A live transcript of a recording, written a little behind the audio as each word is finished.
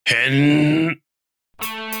Henshin.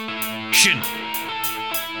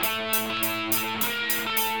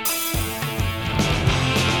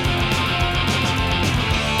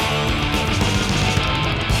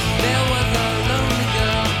 There was a lonely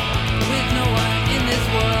girl with no one in this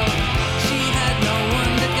world. She had no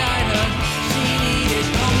one to guide her. She needed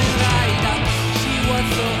Kamen Rider. She was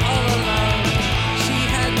so all alone. She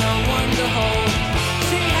had no one to hold.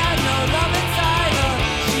 She had no love inside her.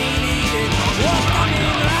 She needed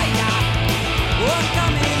Kamen Rider.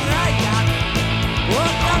 Kamen Rider.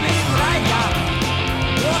 Kamen Rider.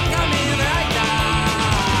 Kamen Rider.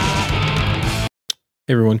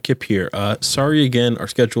 Hey everyone, Kip here. Sorry again, our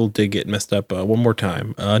schedule did get messed up one more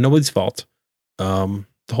time. Nobody's fault the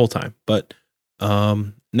whole time. But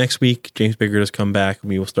next week, James Baker does come back and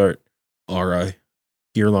we will start our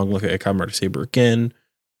year-long look at Kamen Rider Saber again.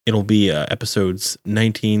 It'll be episodes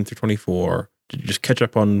 19 through 24 to just catch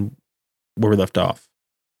up on where we left off,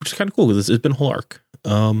 which is kind of cool because it's been a whole arc.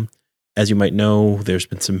 As you might know, there's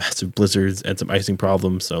been some massive blizzards and some icing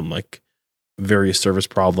problems, some like various service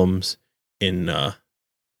problems in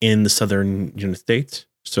the southern United States.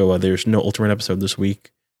 So there's no Ultraman episode this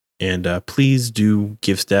week. And please do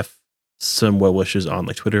give Steph some well wishes on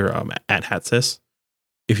like Twitter at Hatsis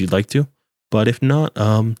if you'd like to. But if not,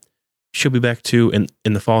 she'll be back too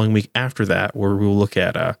in the following week after that, where we'll look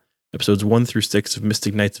at episodes 1 through 6 of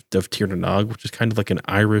Mystic Knights of Tir na Nog, which is kind of like an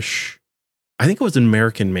Irish, I think it was an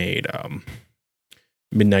American made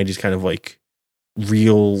mid-90s kind of like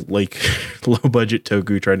real like low budget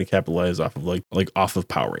toku trying to capitalize off of like off of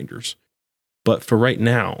Power Rangers. But for right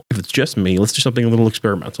now, if it's just me, let's do something a little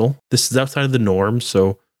experimental. This is outside of the norm,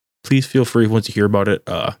 so please feel free once you hear about it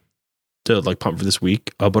to like pump for this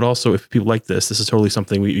week. But also if people like this is totally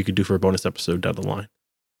something you could do for a bonus episode down the line.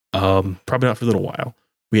 Probably not for a little while.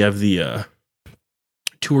 We have the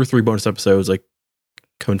 2 or 3 bonus episodes like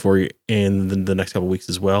coming for you in the next couple weeks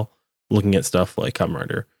as well, looking at stuff like Kamen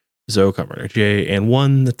Rider Zo, Kamen Rider J, and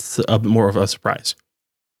one that's a bit more of a surprise.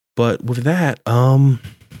 But with that,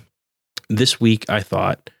 this week I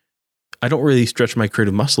thought I don't really stretch my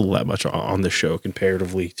creative muscle that much on the show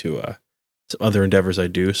comparatively to some other endeavors I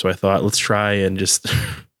do. So I thought let's try and just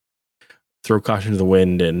throw caution to the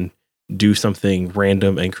wind and do something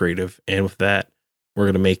random and creative. And with that, we're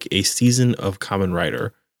going to make a season of Kamen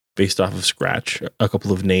Rider based off of scratch, a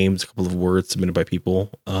couple of names, a couple of words submitted by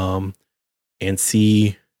people, and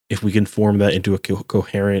see if we can form that into a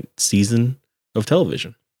coherent season of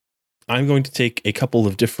television. I'm going to take a couple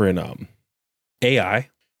of different AI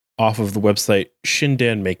off of the website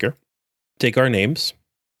Shindan Maker, take our names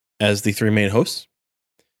as the 3 main hosts,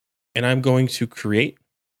 and I'm going to create,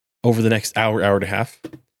 over the next hour and a half,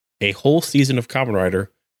 a whole season of Kamen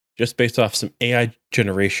Rider just based off some AI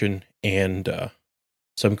generation and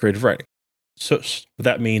some creative writing. So what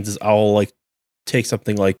that means is I'll like take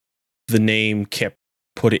something like the name Kip,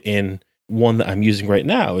 put it in one that I'm using right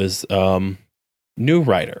now is New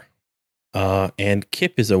Rider. And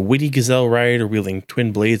Kip is a witty gazelle rider wielding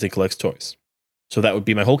twin blades and collects toys. So that would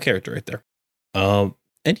be my whole character right there.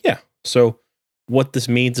 And yeah, so what this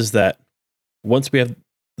means is that once we have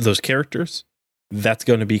those characters, that's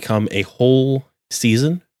going to become a whole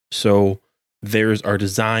season. So there's our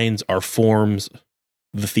designs, our forms,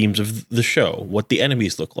 the themes of the show, what the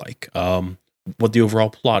enemies look like, what the overall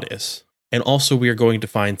plot is. And also we are going to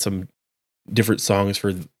find some different songs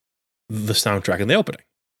for the soundtrack and the opening.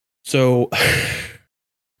 So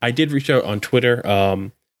I did reach out on Twitter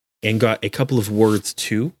and got a couple of words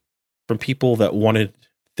too from people that wanted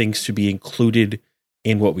things to be included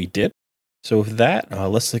in what we did. So with that,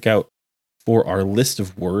 let's look out for our list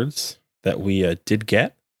of words that we did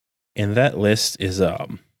get. And that list is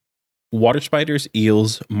water spiders,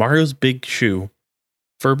 eels, Mario's big shoe,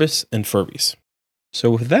 Furbus, and Furbies.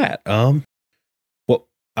 So with that, what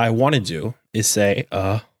I want to do is say,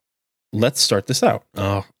 let's start this out.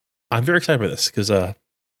 I'm very excited about this because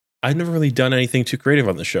I've never really done anything too creative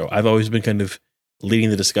on the show. I've always been kind of leading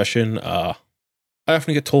the discussion. I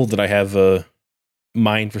often get told that I have a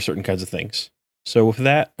mind for certain kinds of things. So with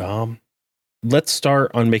that, let's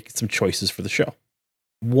start on making some choices for the show.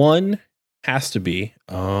 One has to be,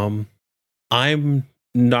 I'm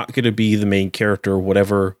not going to be the main character,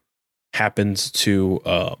 whatever happens to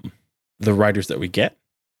the writers that we get.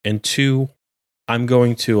 And 2, I'm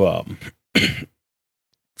going to,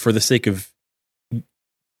 for the sake of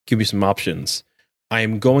give you some options, I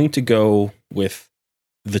am going to go with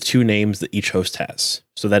the 2 names that each host has.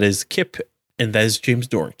 So that is Kip, and that is James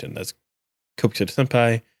Dorrington. That's Kokuseta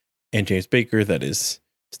Senpai, and James Baker. That is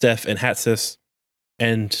Steph and Hatsis,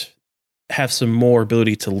 and have some more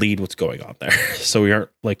ability to lead what's going on there. So we aren't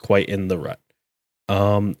like quite in the rut.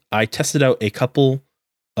 I tested out a couple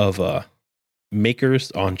of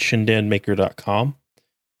makers on shindanmaker.com,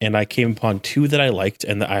 and I came upon two that I liked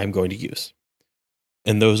and that I am going to use.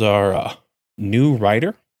 And those are New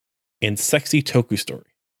Rider and Sexy Toku Story.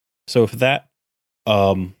 So for that,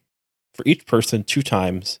 for each person 2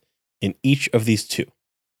 times in each of these two.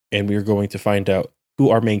 And we are going to find out who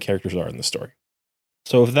our main characters are in the story.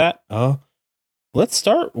 So with that, let's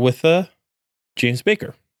start with James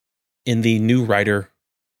Baker in the New Rider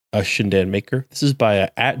Shindan Maker. This is by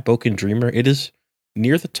at Boken Dreamer. It is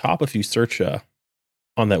near the top if you search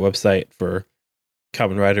on that website for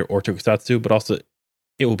Kamen Rider or Tokusatsu, but also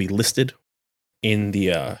it will be listed in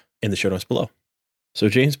the show notes below. So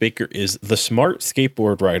James Baker is the smart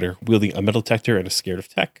skateboard rider wielding a metal detector and is scared of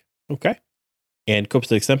tech. Okay. And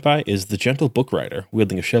Kopstek Senpai is the gentle book rider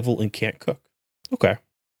wielding a shovel and can't cook. Okay.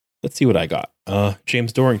 Let's see what I got.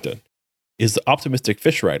 James Dorrington is the optimistic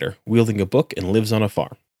fish rider wielding a book and lives on a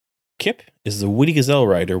farm. Kip is the witty gazelle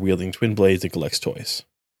rider wielding twin blades and collects toys.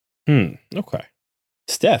 Okay.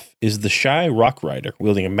 Steph is the shy rock rider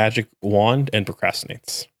wielding a magic wand and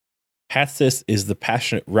procrastinates. Hatsis is the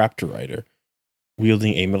passionate raptor rider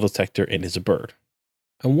wielding a metal detector and is a bird.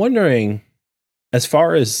 I'm wondering, as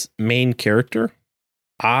far as main character,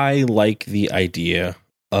 I like the idea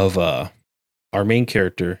of our main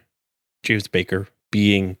character, James Baker,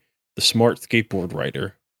 being the smart skateboard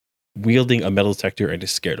rider wielding a metal detector and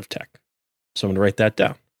is scared of tech. So I'm going to write that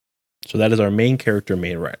down. So that is our main character,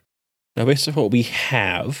 main rider. Now, based on what we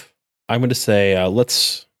have, I'm going to say,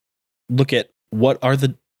 let's look at what are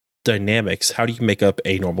the dynamics. How do you make up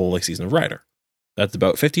a normal season of Rider? That's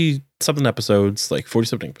about 50-something episodes,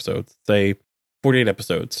 40-something episodes, say 48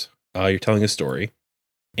 episodes. You're telling a story,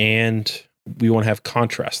 and we want to have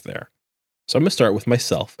contrast there. So I'm going to start with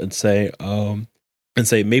myself and say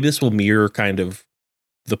maybe this will mirror kind of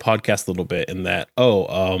the podcast a little bit in that,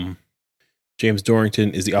 James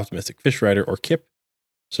Dorrington is the optimistic fish rider or Kip.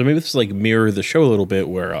 So maybe this is mirror the show a little bit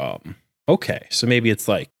where, so maybe it's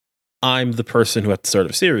I'm the person who at the start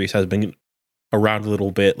of the series has been around a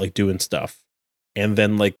little bit, doing stuff. And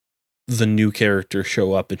then the new characters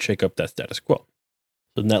show up and shake up that status quo.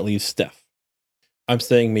 So then that leaves Steph. I'm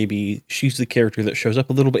saying maybe she's the character that shows up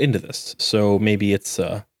a little bit into this. So maybe it's,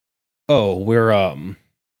 we're 12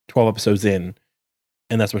 episodes in,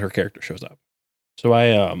 and that's when her character shows up. So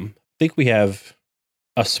I think we have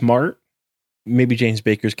a smart, maybe James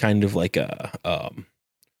Baker's kind of like a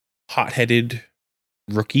hot-headed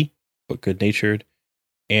rookie, but good-natured.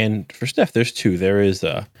 And for Steph, there's 2. There is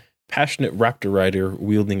a passionate raptor rider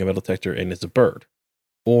wielding a metal detector and is a bird.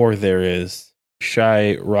 Or there is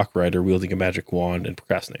shy rock rider wielding a magic wand and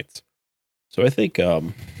procrastinates. So I think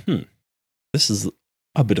this is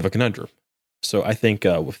a bit of a conundrum. So I think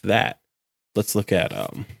with that, let's look at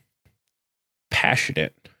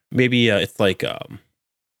passionate. Maybe it's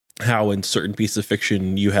how in certain pieces of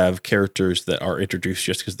fiction you have characters that are introduced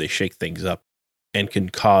just because they shake things up and can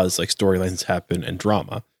cause storylines happen and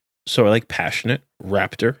drama. So I like passionate,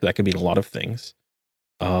 raptor. That could mean a lot of things.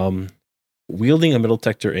 Wielding a metal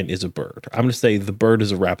detector and is a bird. I'm going to say the bird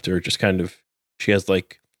is a raptor. Just kind of, she has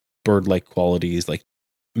bird-like qualities,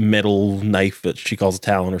 metal knife that she calls a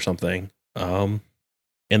talon or something. And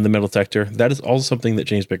the metal detector, that is also something that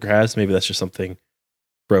James Baker has. Maybe that's just something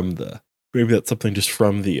from the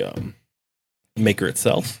maker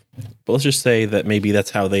itself. But let's just say that maybe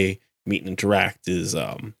that's how they meet and interact is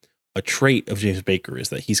a trait of James Baker is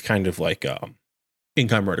that he's kind of in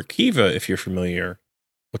Kamen Rider Kiva, if you're familiar,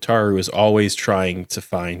 Wataru is always trying to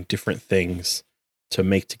find different things to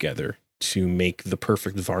make together to make the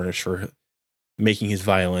perfect varnish for making his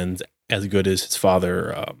violins as good as his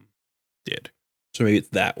father did. So maybe it's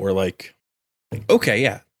that where okay,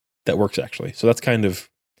 yeah, that works actually. So that's kind of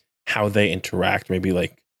how they interact, maybe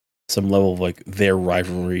some level of their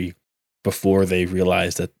rivalry before they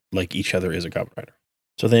realize that each other is a Kamen Rider.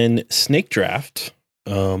 So then Snake Draft,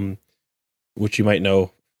 which you might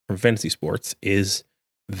know from fantasy sports, is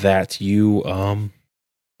that you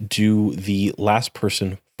do the last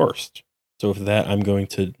person first. So for that, I'm going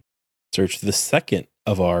to search the second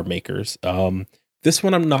of our makers. This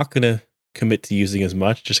one I'm not going to commit to using as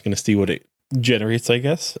much, just going to see what it generates, I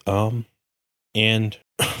guess. And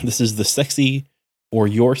this is the sexy or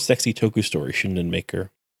your sexy Toku Story Shindan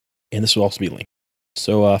Maker. And this will also be linked.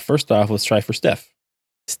 So first off, let's try for Steph.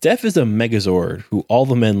 Steph is a Megazord who all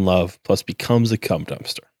the men love, plus becomes a cum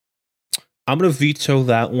dumpster. I'm going to veto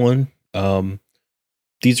that one.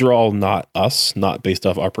 These are all not us, not based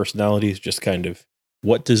off our personalities, just kind of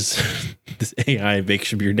what does this AI make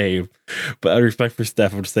should be your name. But out of respect for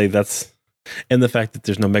Steph, I would say that's, and the fact that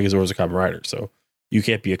there's no Megazord as a Kamen Rider. So you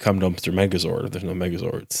can't be a cum dumpster Megazord if there's no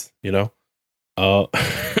Megazords, you know?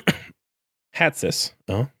 Hatsis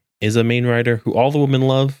is a main writer who all the women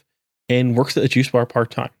love and works at a juice bar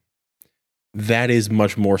part-time. That is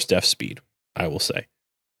much more Steph's speed, I will say.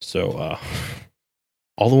 So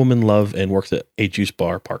all the women love and works at a juice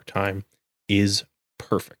bar part-time is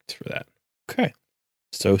perfect for that. Okay.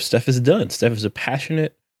 So Steph is done. Steph is a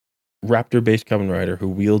passionate raptor-based Kamen Rider who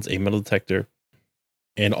wields a metal detector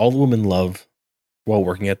and all the women love while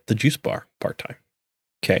working at the juice bar part-time.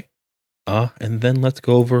 Okay. And then let's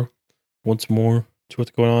go over once more to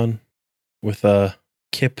what's going on with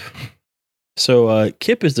Kip. So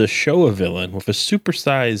Kip is a Showa villain with a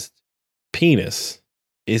supersized penis.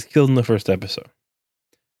 Is killed in the first episode.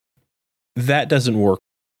 That doesn't work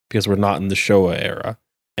because we're not in the Showa era.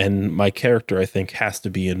 And my character, I think, has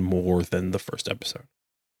to be in more than the first episode.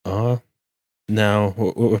 Now,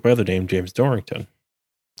 with my other name, James Dorrington,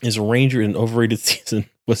 is a ranger in an overrated season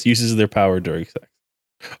what uses their power during sex.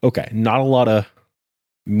 Okay, not a lot of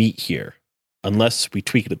meat here, unless we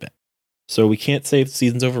tweak it a bit. So we can't say the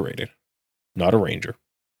season's overrated. Not a ranger.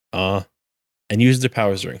 And uses their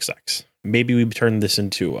powers during sex. Maybe we turn this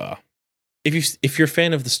into if you're a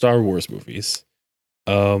fan of the Star Wars movies,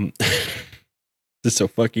 this is so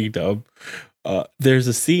fucking dumb. There's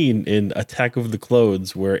a scene in Attack of the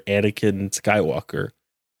Clones where Anakin Skywalker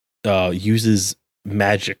uses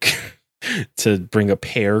magic to bring a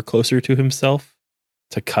pear closer to himself,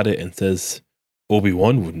 to cut it, and says,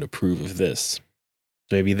 Obi-Wan wouldn't approve of this.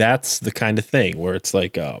 So maybe that's the kind of thing where it's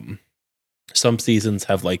like some seasons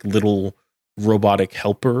have like little robotic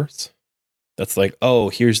helpers. That's like, oh,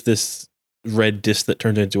 here's this red disc that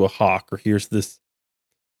turned into a hawk, or here's this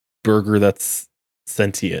burger that's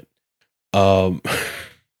sentient.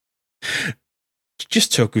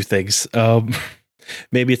 Just Toku things.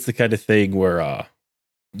 Maybe it's the kind of thing where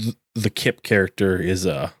the Kip character is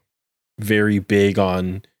very big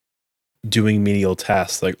on doing menial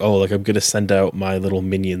tasks, like, oh, like I'm gonna send out my little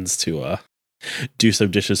minions to do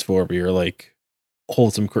some dishes for me, or like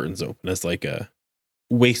hold some curtains open, as like a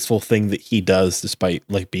wasteful thing that he does despite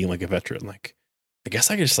like being like a veteran. Like, I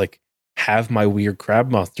guess I could just like have my weird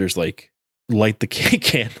crab monsters like light the cake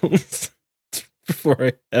candles before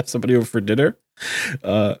I have somebody over for dinner.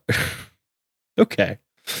 Okay,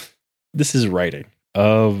 this is writing.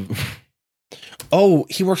 Oh,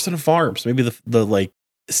 he works on farms. Maybe the like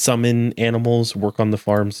summon animals work on the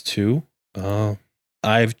farms too.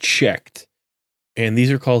 I've checked, and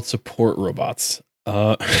these are called support robots.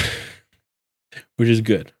 Which is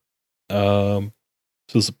good. So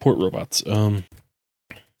support robots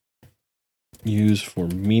used for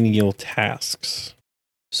menial tasks.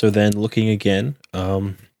 So then looking again,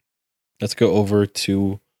 let's go over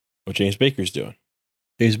to what James Baker's doing.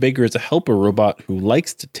 James Baker is a helper robot who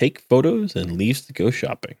likes to take photos and leaves to go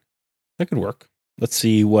shopping. That could work. Let's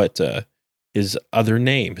see what his other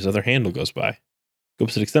handle goes by.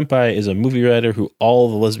 Gopsitic Senpai is a movie writer who all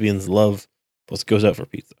the lesbians love, plus goes out for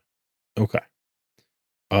pizza. Okay.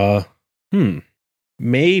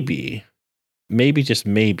 Maybe, just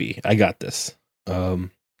maybe, I got this.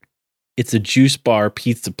 It's a juice bar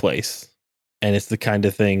pizza place, and it's the kind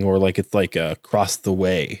of thing where like it's like across the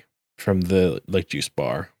way from the like juice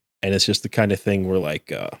bar, and it's just the kind of thing where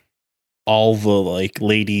like all the like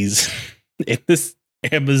ladies in this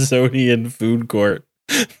Amazonian food court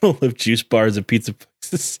full of juice bars and pizza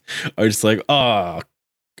places are just like,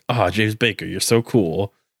 James Baker, you're so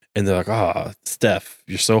cool. And they're like, Steph,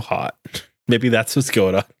 you're so hot. Maybe that's what's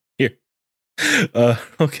going on here.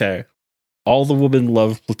 Okay. All the women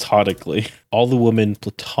love platonically. All the women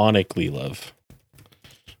platonically love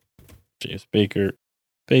James Baker.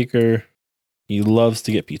 Baker, he loves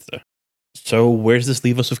to get pizza. So where does this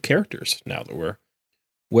leave us with characters now that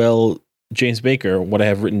well, James Baker, what I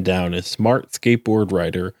have written down is smart skateboard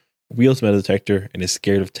rider, wheels metal detector, and is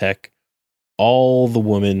scared of tech. All the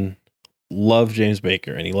women love James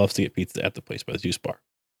Baker, and he loves to get pizza at the place by the juice bar.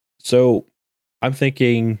 So I'm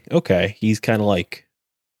thinking, okay, he's kind of like,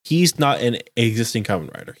 he's not an existing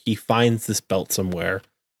Kamen Rider. He finds this belt somewhere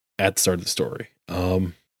at the start of the story.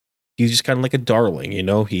 He's just kind of like a darling, you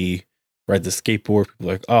know? He rides a skateboard. People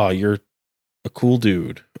are like, oh, you're a cool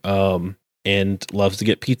dude. And loves to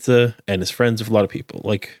get pizza and is friends with a lot of people.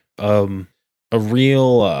 Like, a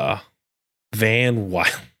real Van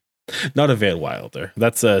Wilder. Not a Van Wilder.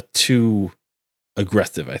 That's too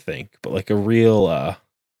aggressive, I think. But like a real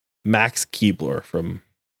Max Keebler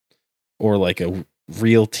or like a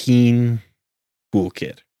real teen cool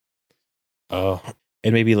kid.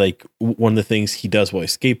 And maybe like one of the things he does while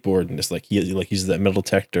he's skateboarding is like he uses that metal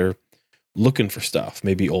detector looking for stuff.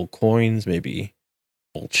 Maybe old coins, maybe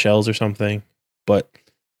old shells or something. but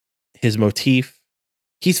his motif,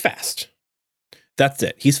 he's fast. That's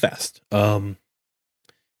it. He's fast.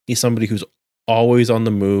 He's somebody who's always on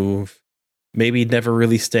the move, maybe never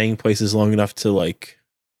really staying places long enough to like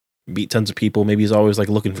meet tons of people. Maybe he's always like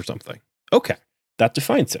looking for something. Okay, that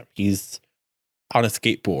defines him. He's on a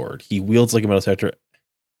skateboard. He wields like a metal detector.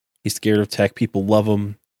 He's scared of tech. People love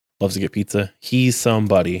him. Loves to get pizza. He's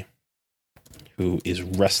somebody who is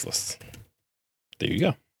restless. There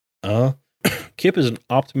you go. Kip is an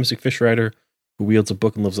optimistic fish rider who wields a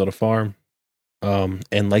book and lives on a farm,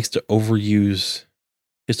 and likes to overuse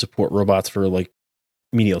his support robots for like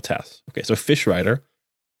menial tasks. Okay, so fish rider,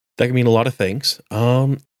 that can mean a lot of things.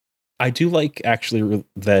 I do like actually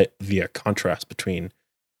that the contrast between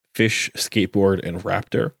fish, skateboard, and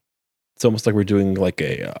raptor. It's almost like we're doing like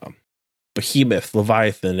a behemoth,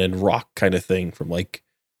 leviathan, and rock kind of thing from like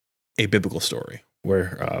a biblical story,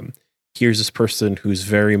 where here's this person who's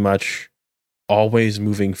very much always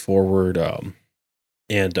moving forward,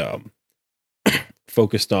 and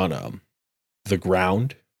focused on the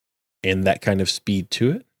ground and that kind of speed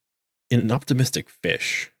to it. In an optimistic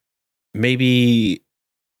fish, maybe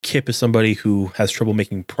Kip is somebody who has trouble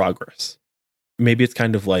making progress. Maybe it's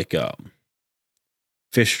kind of like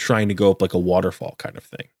fish trying to go up like a waterfall kind of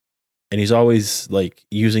thing. And he's always like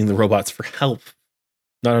using the robots for help,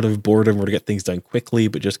 not out of boredom or to get things done quickly,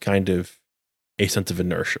 but just kind of a sense of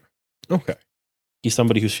inertia. Okay. He's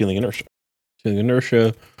somebody who's feeling inertia.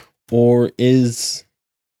 Or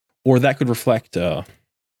that could reflect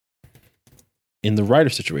in the writer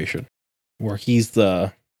situation where he's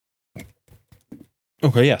so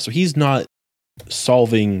he's not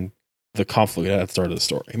solving the conflict at the start of the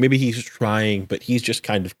story. Maybe he's trying, but he's just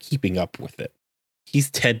kind of keeping up with it.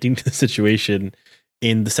 He's tending to the situation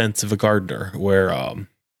in the sense of a gardener, where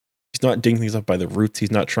he's not digging things up by the roots.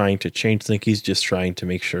 He's not trying to change things. He's just trying to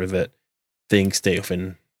make sure that things stay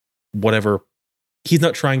open. Whatever. He's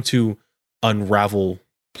not trying to unravel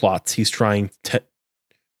plots. He's trying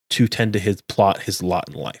to tend to his plot, his lot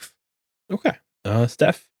in life. Okay.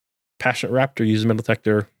 Steph, passionate raptor, uses a metal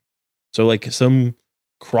detector. So like some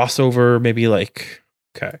crossover, maybe like,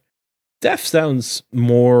 okay. Steph sounds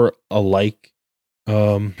more alike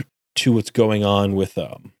to what's going on with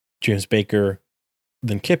James Baker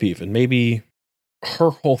than Kip even. Maybe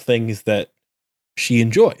her whole thing is that she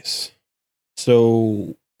enjoys.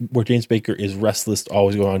 So where James Baker is restless,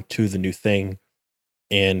 always going on to the new thing,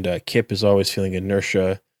 and Kip is always feeling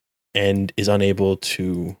inertia and is unable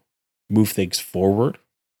to move things forward.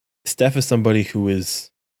 Steph is somebody who is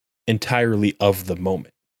entirely of the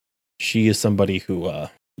moment. She is somebody who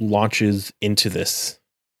launches into this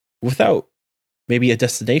without maybe a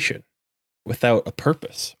destination, without a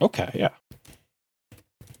purpose. Okay, yeah.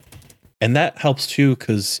 And that helps too,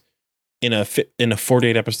 because in a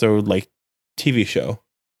 48 episode like TV show,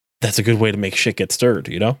 that's a good way to make shit get stirred,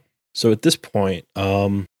 you know? So at this point,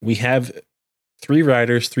 we have 3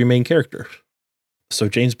 writers, 3 main characters. So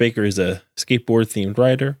James Baker is a skateboard themed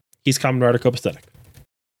writer. He's Kamen Rider copacetic.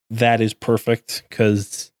 That is perfect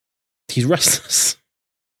because he's restless.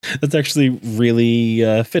 That's actually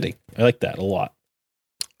really fitting. I like that a lot.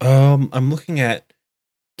 I'm looking at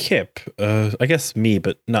Kip. I guess me,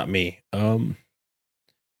 but not me.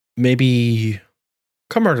 Maybe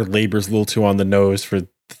Kamen Rider Labor's a little too on the nose for the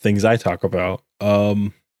things I talk about.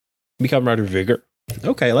 Maybe Kamen Rider Vigor.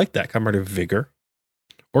 Okay, I like that. Kamen Rider Vigor.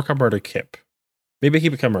 Or Kamen Rider Kip. Maybe I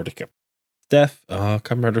keep it Kamen Rider Kip. Steph.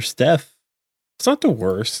 Kamen Rider Steph. It's not the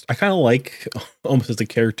worst. I kind of like almost as a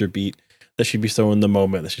character beat that she'd be so in the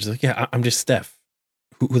moment that she's like, yeah, I'm just Steph.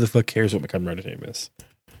 Who the fuck cares what my Kamen Rider name is?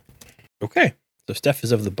 Okay. So Steph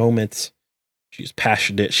is of the moment. She's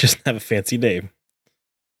passionate. She doesn't have a fancy name.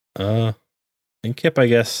 And Kip, I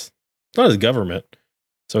guess, it's not his government,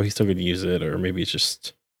 so he's still going to use it, or maybe it's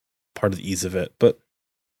just part of the ease of it. But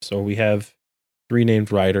so we have 3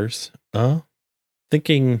 named writers.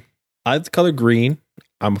 Thinking I like the color green.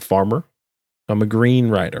 I'm a farmer. I'm a green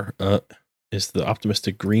writer. Is the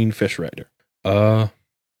optimistic green fish writer. From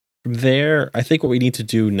there, I think what we need to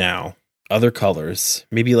do now, other colors,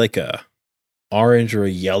 maybe like a orange or a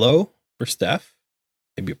yellow for Steph.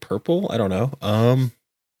 Maybe a purple. I don't know.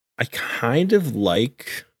 I kind of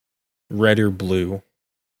like red or blue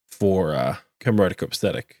for Kamen Rider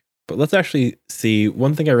copacetic. But let's actually see.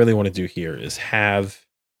 One thing I really want to do here is have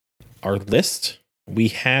our list. We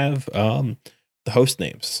have the host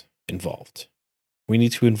names involved. We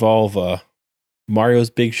need to involve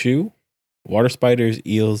Mario's Big Shoe, water spiders,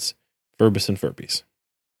 eels, Furbus, and Furbies.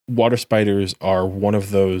 Water spiders are one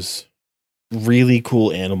of those really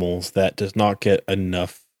cool animals that does not get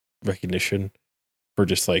enough recognition for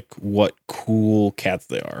just like what cool cats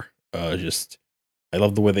they are. Just I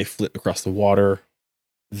love the way they flit across the water.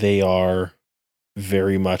 They are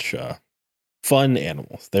very much fun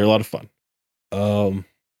animals. They're a lot of fun. So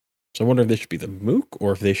I wonder if they should be the mook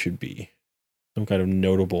or if they should be some kind of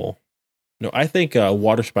notable. No, I think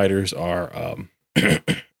water spiders are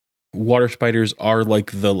water spiders are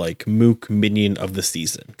like the like mook minion of the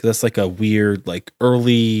season, because that's like a weird like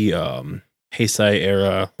early Heisei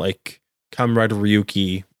era like Kamen Rider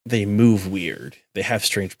Ryuki. They move weird. They have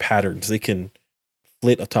strange patterns. They can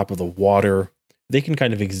flit atop of the water. They can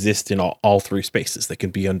kind of exist in all three spaces. They can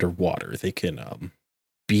be underwater. They can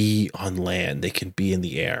be on land. They can be in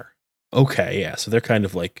the air. Okay, yeah. So they're kind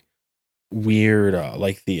of like weird,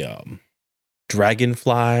 like the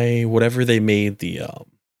dragonfly, whatever they made the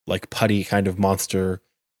like putty kind of monster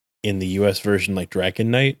in the US version, like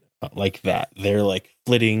Dragon Knight, like that. They're like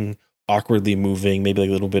flitting, awkwardly moving, maybe like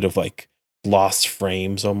a little bit of like lost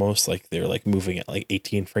frames almost, like they're like moving at like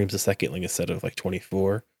 18 frames a second, like instead of like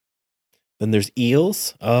 24. Then there's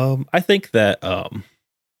eels. I think that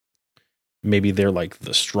maybe they're like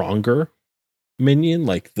the stronger minion,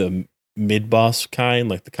 like the mid boss kind,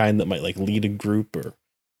 like the kind that might like lead a group or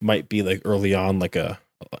might be like early on like a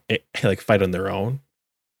like fight on their own.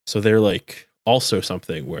 So they're like also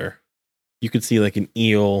something where you could see like an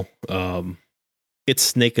eel. It's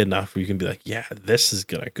snake enough where you can be like, yeah, this is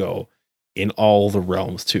gonna go in all the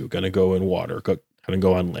realms too. Gonna go in water, gonna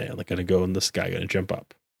go on land, like gonna go in the sky, gonna jump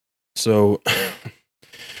up. So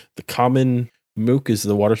the common mook is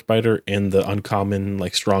the water spider, and the uncommon,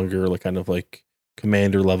 like stronger, like kind of like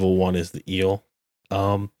commander level one is the eel.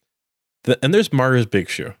 And there's Mario's Big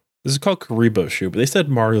Shoe. This is called Karibo's Shoe, but they said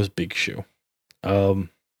Mario's Big Shoe.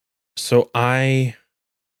 So I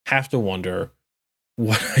have to wonder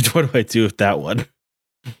what do I do with that one?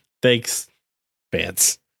 Thanks,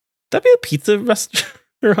 fans. That'd be a pizza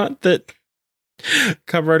restaurant that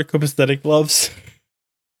Kamen Rider Copacetic loves.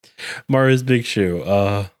 Mario's Big Shoe.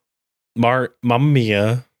 Mamma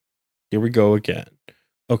Mia. Here we go again.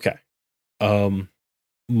 Okay.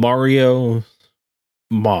 Mario's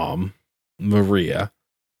mom, Maria.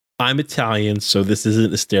 I'm Italian, so this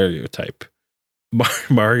isn't a stereotype.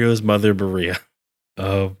 Mario's mother, Maria.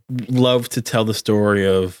 Love to tell the story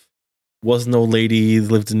of was an old lady,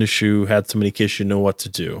 lived in a shoe, had so many kids, she didn't know what to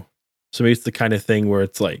do. So maybe it's the kind of thing where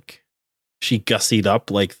it's like she gussied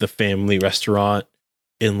up like the family restaurant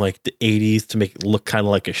in like the 80s to make it look kind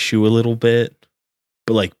of like a shoe a little bit,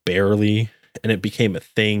 but like barely. And it became a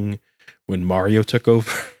thing when Mario took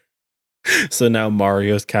over. So now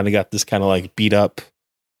Mario's kind of got this kind of like beat up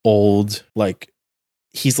old, like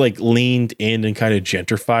he's like leaned in and kind of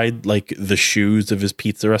gentrified like the shoes of his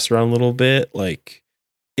pizza restaurant a little bit. Like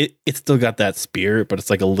it still got that spirit, but it's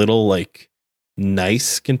like a little like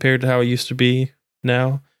nice compared to how it used to be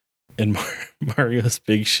now. And Mario's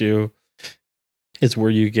Big Shoe is where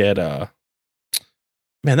you get man,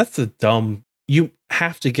 that's a dumb, you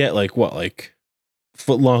have to get like what, like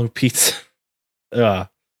foot-long pizza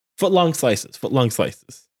foot-long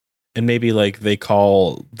slices, and maybe like they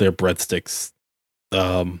call their breadsticks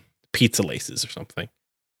pizza laces or something.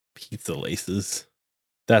 Pizza laces,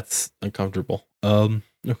 that's uncomfortable. Okay,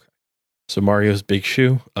 so Mario's Big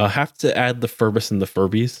Shoe. Have to add the Furbus and the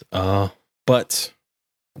Furbies, but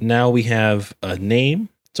now we have a name.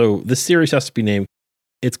 So this series has to be named.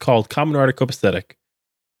 It's called Kamen Rider Copacetic.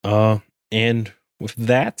 And with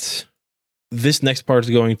that, this next part is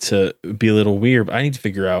going to be a little weird, but I need to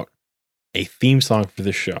figure out a theme song for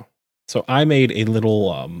this show. So I made a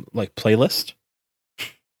little like playlist.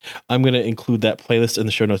 I'm going to include that playlist in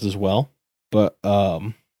the show notes as well. But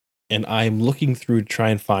and I'm looking through to try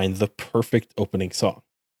and find the perfect opening song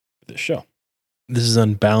for this show. This is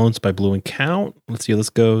Unbalanced by Blue and Count. Let's see how this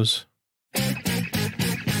goes.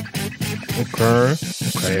 Okay.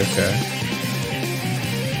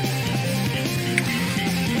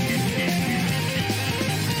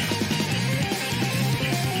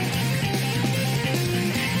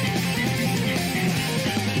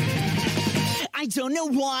 I don't know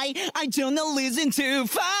why, I don't know listen to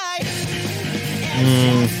fight.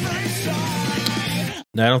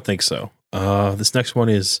 No, I don't think so. This next one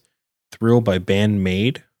is Thrill by Band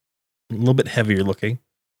Maid. A little bit heavier looking.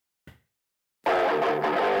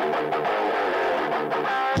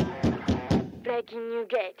 Breaking New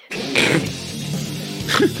Gate.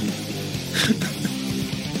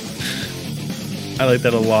 I like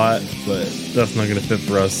that a lot, but that's not going to fit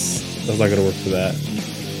for us. That's not going to work for that.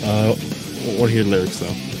 I want to hear lyrics though.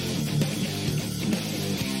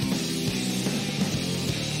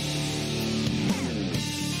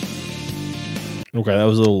 Okay, that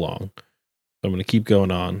was a little long. So I'm going to keep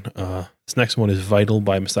going on. This next one is Vital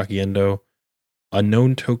by Masaki Endo.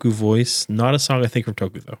 Unknown Toku voice. Not a song I think from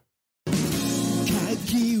Toku though.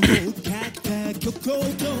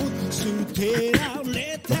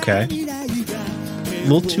 Okay. A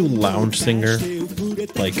little too lounge singer,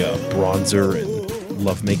 like a bronzer and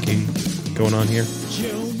lovemaking going on here.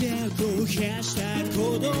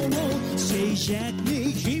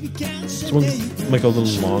 This one's like a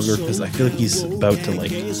little longer because I feel like he's about to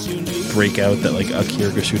like break out that like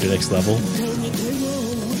Akira go shoot to next level.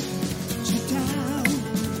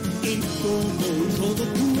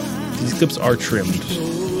 These clips are trimmed a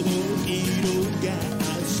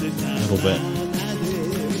little bit.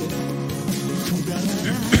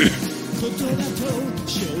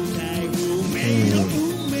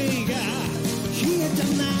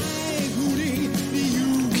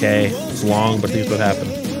 Okay, it's long, but here's what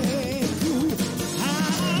happened.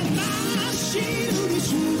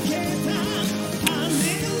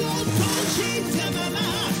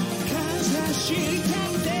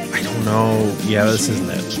 I don't know. Yeah, this isn't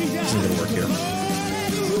it. This isn't gonna work here.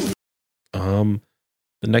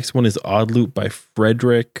 The next one is Odd Loop by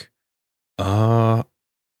Frederick.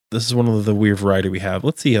 This is one of the weird variety we have.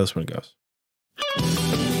 Let's see how this one goes.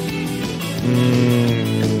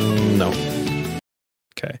 No.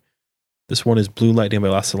 Okay. This one is Blue Lightning by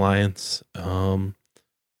Last Alliance. I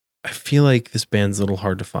feel like this band's a little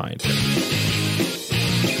hard to find.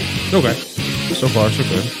 Okay. So far, so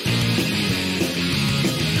good.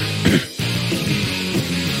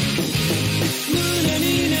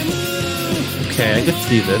 Okay, I could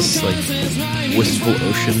see this. Like, Wistful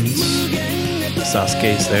Oceans.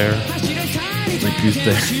 Sasuke's there. Riku's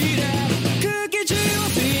there.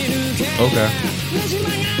 Okay.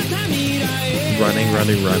 Running.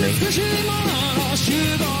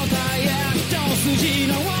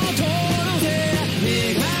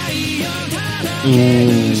 Ooh.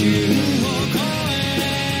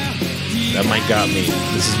 That might got me.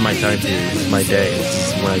 This is my time period. This is my day. This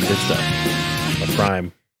is when I did stuff. My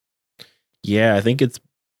prime. Yeah, I think it's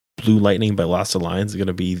Blue Lightning by Last Alliance is going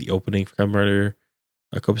to be the opening for Kamen Rider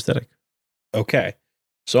Copacetic. Okay.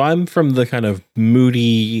 So I'm from the kind of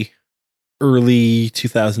moody early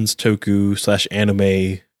 2000s toku /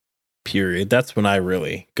 anime period. That's when I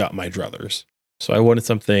really got my druthers. So I wanted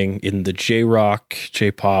something in the J-rock,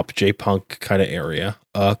 J-pop, J-punk kind of area.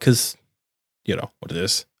 Because, you know, what it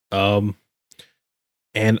is. And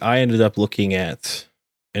I ended up looking at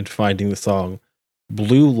and finding the song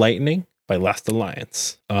Blue Lightning by Last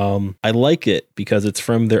Alliance. I like it because it's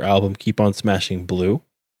from their album Keep on Smashing Blue,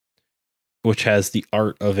 which has the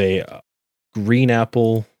art of a green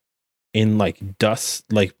apple in like dust,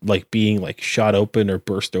 like being like shot open or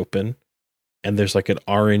burst open, and there's like an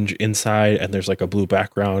orange inside and there's like a blue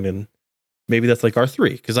background, and maybe that's like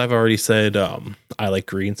R3 because I've already said I like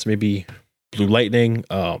green, so maybe Blue Lightning.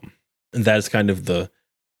 And that is kind of the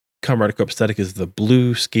Kamen Rider Copacetic is the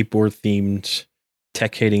blue skateboard themed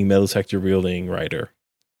tech hating metal detector wielding rider.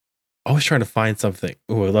 Always trying to find something.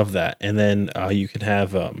 Oh, I love that. And then you can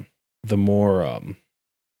have the more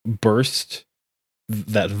burst,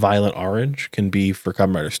 that violent orange can be for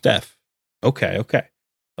Kamen Rider Steph. Okay.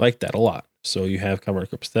 I like that a lot. So you have Kamen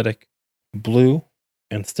Rider Copacetic blue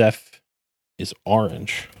and Steph is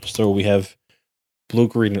orange. So we have blue,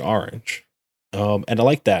 green, and orange. And I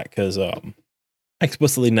like that because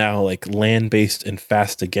explicitly now like land-based and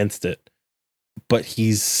fast against it, but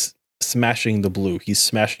he's smashing the blue. He's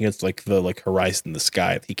smashing against like the horizon, the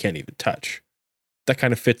sky that he can't even touch. That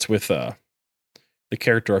kind of fits with the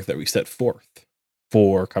character arc that we set forth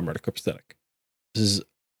for Kamen Rider Copacetic. This is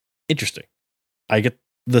interesting. I get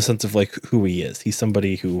the sense of like who he is. He's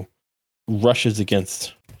somebody who rushes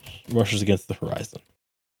against the horizon.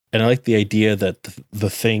 And I like the idea that the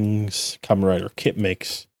things Kamen Rider Kit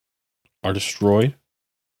makes are destroyed.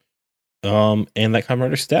 And that Kamen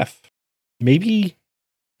Rider Steph maybe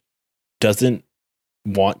doesn't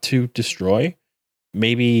want to destroy.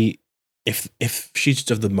 Maybe if she's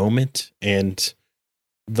just of the moment and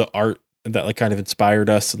the art that like kind of inspired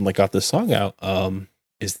us and like got this song out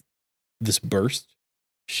is this burst.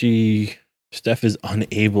 Steph is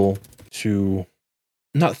unable to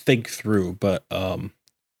not think through, but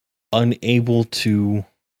unable to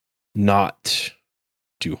not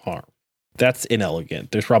do harm. That's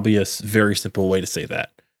inelegant. There's probably a very simple way to say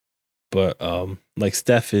that. But like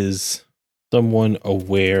Steph is someone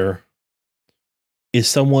aware, is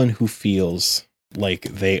someone who feels like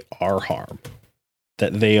they are harm.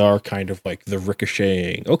 That they are kind of like the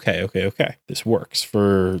ricocheting. Okay. This works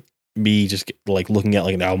for me just like looking at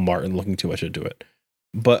like an album art and looking too much into it.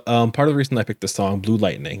 But part of the reason I picked the song Blue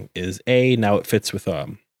Lightning is now it fits with our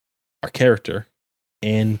character,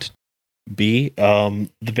 and be. The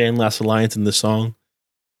band Last Alliance in the song,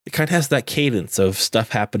 it kind of has that cadence of stuff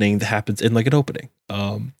happening that happens in like an opening.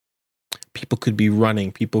 People could be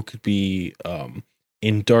running, people could be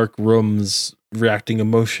in dark rooms reacting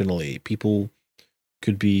emotionally, people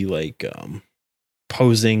could be like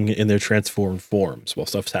posing in their transformed forms while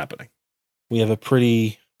stuff's happening. We have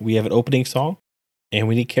an opening song, and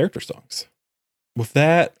we need character songs. With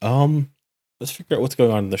that, let's figure out what's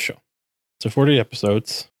going on in the show. So 40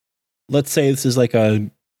 episodes. Let's say this is like a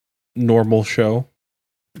normal show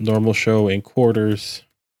in quarters.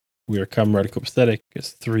 We are Kamen Rider Copacetic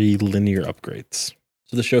as 3 linear upgrades.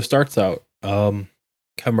 So the show starts out, Kamen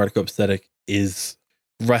Rider Copacetic is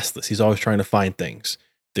restless. He's always trying to find things.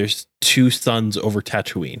 There's 2 suns over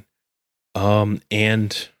Tatooine.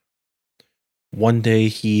 And one day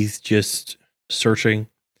he's just searching,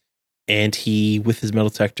 and he, with his metal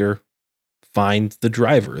detector, finds the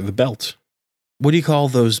driver, the belt. What do you call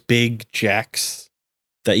those big jacks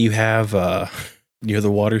that you have near the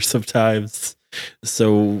water sometimes?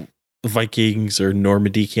 So Vikings or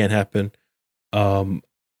Normandy can't happen. I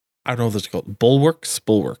don't know what it's called.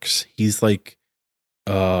 Bulwarks. He's like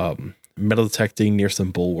metal detecting near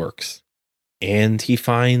some bulwarks, and he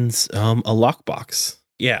finds a lockbox.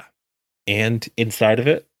 Yeah. And inside of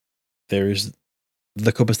it, there's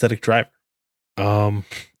the copacetic driver. I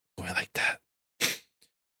like that.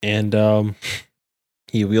 And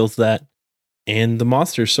he wields that. And the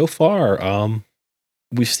monsters so far,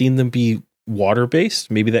 we've seen them be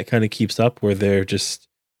water-based. Maybe that kind of keeps up, where they're just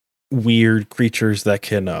weird creatures that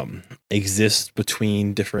can exist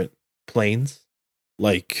between different planes.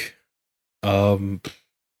 Like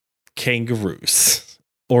kangaroos,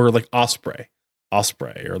 or like osprey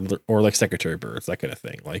or like secretary birds, that kind of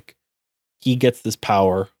thing. Like, he gets this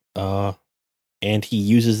power and he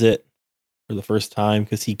uses it for the first time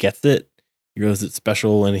because he gets it. He realizes it's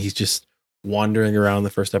special, and he's just wandering around the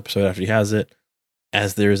first episode after he has it,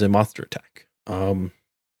 as there's a monster attack.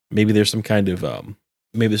 Maybe there's some kind of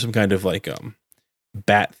like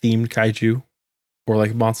bat themed kaiju, or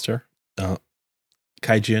like monster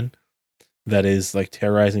kaijin, that is like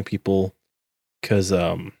terrorizing people because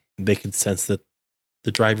they can sense that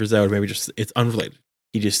the driver's out. Or maybe just it's unrelated.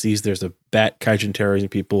 He just sees there's a bat kaijin terrorizing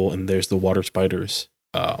people, and there's the water spiders.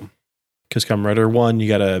 Because Kamen Rider 1, you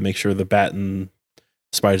gotta make sure the bat and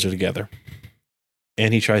spiders are together.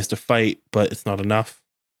 And he tries to fight, but it's not enough.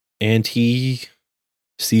 And he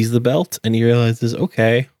sees the belt, and he realizes,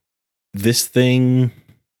 okay, this thing,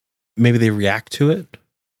 maybe they react to it.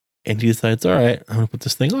 And he decides, all right, I'm gonna put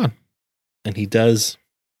this thing on. And he does.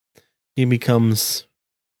 He becomes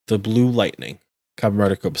the Blue Lightning, Kamen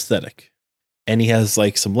Rider Copacetic. And he has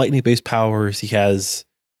like some lightning-based powers. He has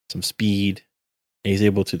some speed, and he's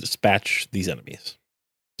able to dispatch these enemies.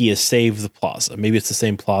 He has saved the plaza. Maybe it's the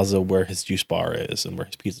same plaza where his juice bar is and where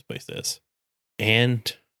his pizza place is.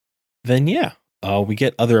 And then, we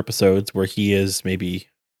get other episodes where he is maybe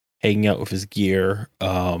hanging out with his gear,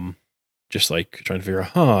 just like trying to figure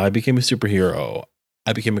out, I became a superhero.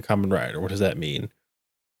 I became a Kamen Rider. What does that mean?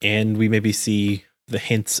 And we maybe see the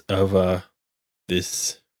hints of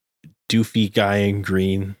this doofy guy in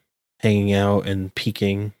green hanging out and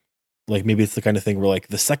peeking. Like, maybe it's the kind of thing where, like,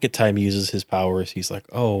 the second time he uses his powers, he's like,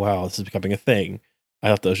 oh, wow, this is becoming a thing. I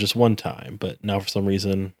thought that was just one time, but now for some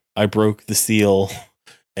reason I broke the seal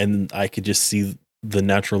and I could just see the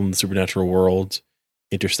natural and the supernatural world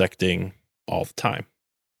intersecting all the time.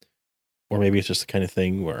 Or maybe it's just the kind of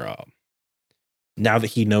thing where now that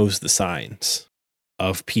he knows the signs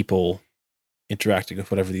of people interacting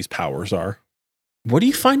with whatever these powers are. What do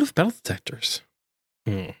you find with metal detectors?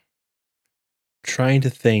 Trying to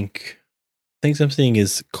think. Things I'm seeing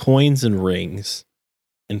is coins and rings,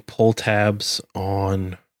 and pull tabs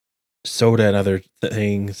on soda and other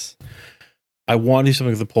things. I want to do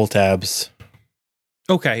something with the pull tabs.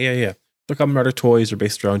 Okay, yeah. The Kamen Rider toys are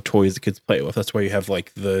based around toys the kids play with. That's why you have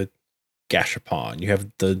like the Gashapon. You have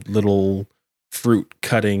the little fruit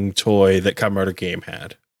cutting toy that Kamen Rider game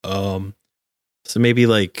had. So maybe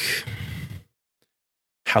like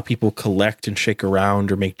how people collect and shake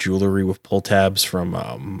around or make jewelry with pull tabs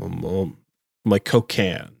from like Coke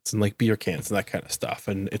cans and like beer cans and that kind of stuff.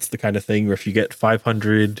 And it's the kind of thing where if you get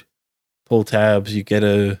 500 pull tabs, you get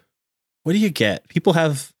what do you get? People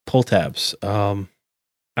have pull tabs. I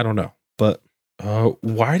don't know, but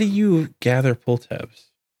why do you gather pull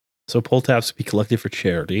tabs? So pull tabs can be collected for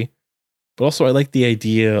charity, but also I like the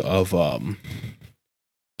idea of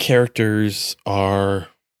characters are,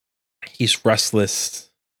 he's restless,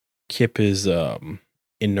 Kip is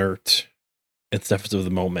inert, and stuff is of the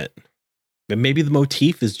moment. But maybe the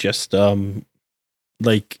motif is just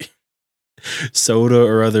like soda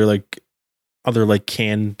or other like other like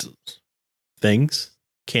canned things,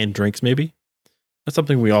 canned drinks maybe. That's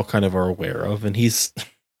something we all kind of are aware of. And he's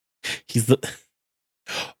he's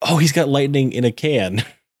got lightning in a can.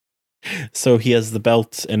 So he has the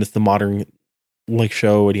belt and it's the modern like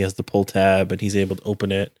show and he has the pull tab and he's able to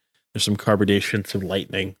open it. There's some carbonation, some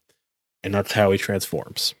lightning, and that's how he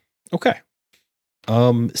transforms. Okay.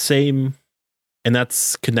 Same, and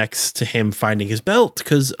that's connects to him finding his belt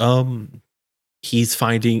because he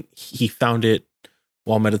found it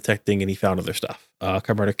while meditating and he found other stuff.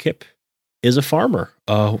 Kamen Rider Kip is a farmer,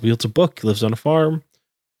 wields a book, lives on a farm,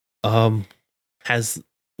 has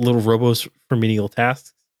little robos for menial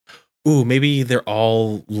tasks. Ooh, maybe they're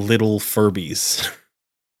all little Furbies.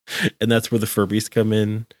 And that's where the Furbies come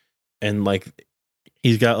in. And like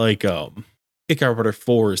he's got like in Kamen Rider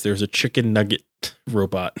 4s, there's a chicken nugget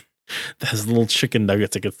robot that has little chicken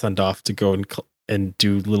nuggets that get sent off to go and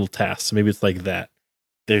do little tasks. So maybe it's like that.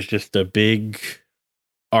 There's just a big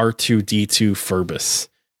R2D2 Furbus.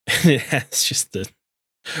 And it has just a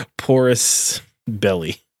porous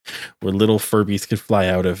belly where little Furbies could fly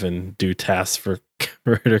out of and do tasks for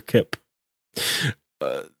Rider Kip.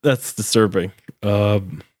 That's disturbing.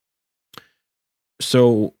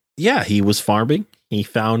 So yeah, he was farming. He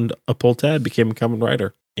found a pull tab, became a Kamen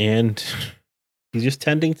Rider, and he's just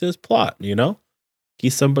tending to his plot. You know,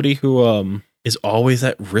 he's somebody who is always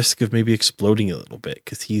at risk of maybe exploding a little bit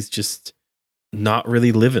because he's just not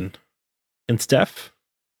really living. And Steph,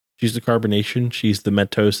 she's the carbonation. She's the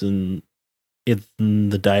Mentos and in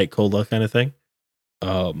the Diet Cola kind of thing.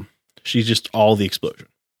 She's just all the explosion.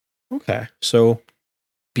 Okay, so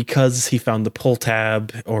because he found the pull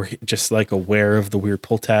tab or just like aware of the weird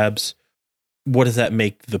pull tabs, what does that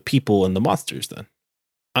make the people and the monsters then?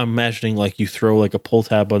 I'm imagining like you throw like a pull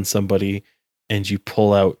tab on somebody and you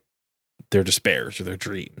pull out their despairs or their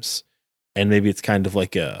dreams. And maybe it's kind of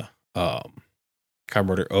like a Kamen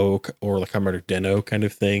Rider O or like Kamen Rider Den-O kind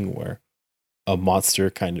of thing where a monster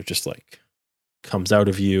kind of just like comes out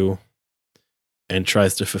of you and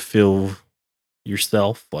tries to fulfill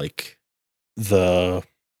yourself, like the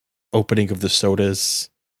opening of the sodas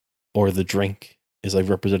or the drink is like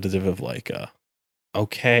representative of like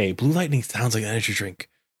okay, Blue Lightning sounds like an energy drink,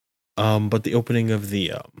 but the opening of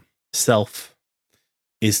the self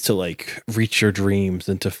is to like reach your dreams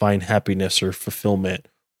and to find happiness or fulfillment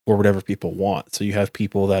or whatever people want. So you have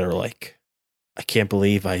people that are like, I can't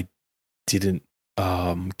believe I didn't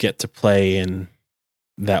get to play in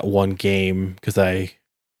that one game because I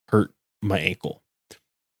hurt my ankle.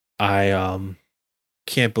 I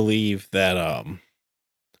can't believe that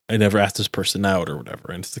I never asked this person out or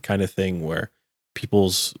whatever. And it's the kind of thing where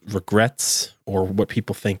people's regrets or what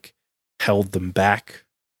people think held them back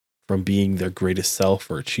from being their greatest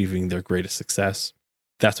self or achieving their greatest success.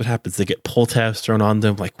 That's what happens. They get pull tabs thrown on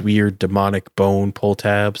them, like weird demonic bone pull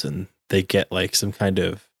tabs, and they get like some kind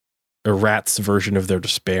of a rat's version of their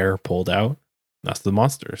despair pulled out. That's the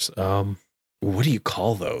monsters. What do you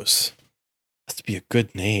call those? Has to be a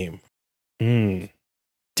good name.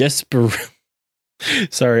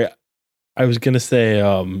 Sorry, I was gonna say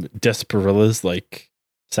Desperillas, like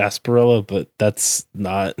sarsaparilla, but that's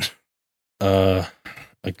not a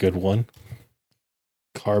good one.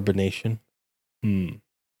 Carbonation.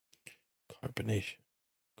 Carbonation.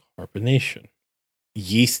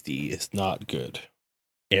 Yeasty is not good.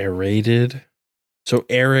 Aerated. So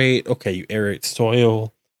aerate, okay, you aerate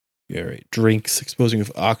soil, you aerate drinks, exposing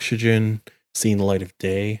of oxygen, seeing the light of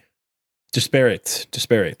day.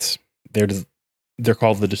 Disparates. They're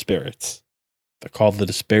called the disparates. They're called the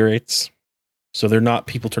disparates. So they're not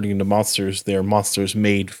people turning into monsters. They're monsters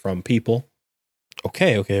made from people.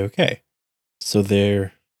 Okay. So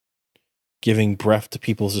they're giving breath to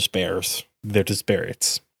people's despairs. They're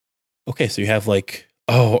disparates. Okay, so you have like,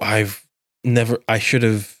 I should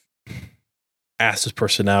have asked this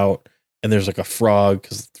person out. And there's like a frog,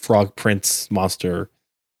 because frog prince monster.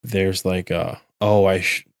 There's like, I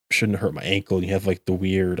shouldn't hurt my ankle. And you have like the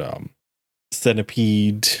weird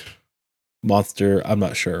centipede monster. I'm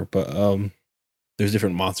not sure, but there's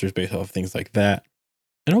different monsters based off of things like that.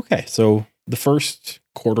 And okay, so the first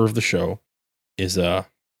quarter of the show is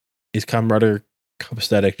Kamen Rider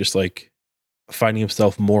copacetic, just like finding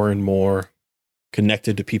himself more and more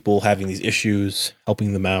connected to people having these issues,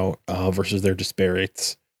 helping them out versus their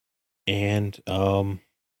disparates, and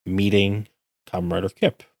meeting Kamen Rider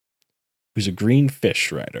Kip, who's a green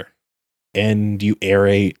fish rider. And you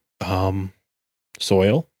aerate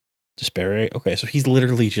soil, disparate. Okay, so he's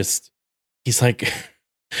literally he's like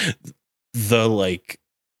the like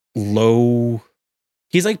low.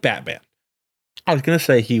 He's like Batman. I was gonna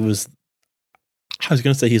say he's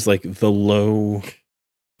like the low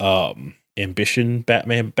ambition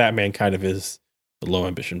Batman. Batman kind of is the low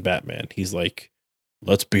ambition Batman. He's like,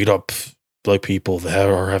 let's beat up like people that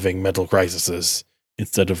are having mental crises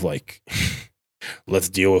instead of like, let's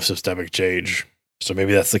deal with systemic change. So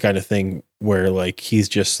maybe that's the kind of thing where like he's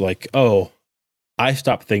just like, oh, I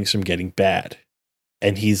stopped things from getting bad.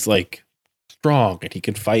 And he's like strong and he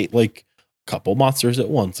can fight like a couple monsters at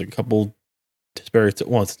once, like a couple spirits at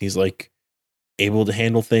once. And he's like able to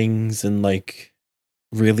handle things and like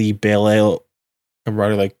really bail out a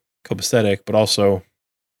writer like copacetic, but also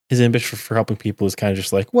his ambition for helping people is kind of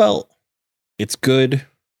just like, well, it's good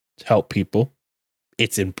to help people.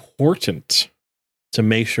 It's important to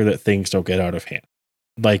make sure that things don't get out of hand.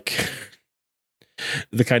 Like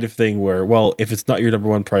the kind of thing where, well, if it's not your number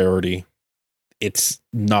one priority, it's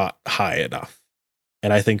not high enough.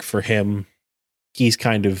 And I think for him, he's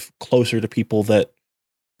kind of closer to people that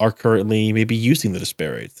are currently maybe using the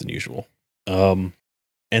despair rates than usual. And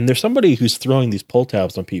there's somebody who's throwing these pull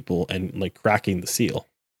tabs on people and like cracking the seal.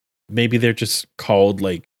 Maybe they're just called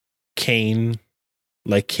like Kane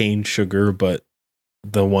Sugar, but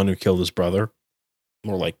the one who killed his brother.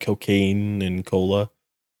 More like cocaine and cola.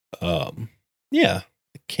 Yeah,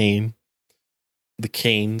 Kane. The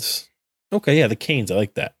Canes. Okay, yeah, the Canes. I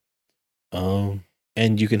like that.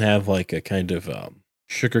 And you can have like a kind of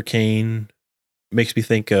sugar cane. Makes me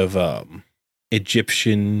think of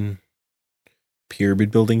Egyptian pyramid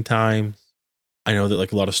building times. I know that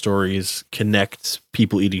like a lot of stories connect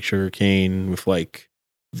people eating sugar cane with like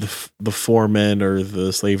the foremen or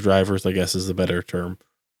the slave drivers, I guess is the better term.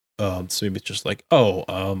 So maybe it's just like,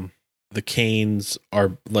 the Canes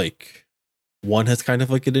are like, one has kind of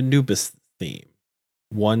like an Anubis theme.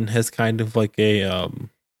 One has kind of like a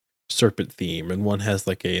serpent theme, and one has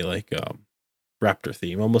like a raptor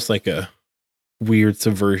theme, almost like a weird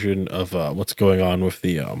subversion of what's going on with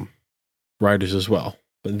the riders as well.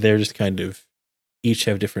 But they're just kind of each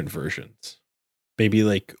have different versions. Maybe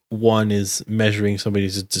like one is measuring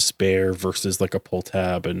somebody's despair versus like a pull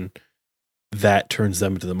tab, and that turns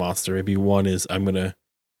them into the monster. Maybe one is, I'm gonna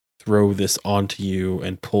throw this onto you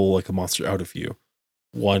and pull like a monster out of you.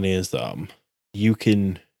 One is you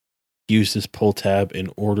can use this pull tab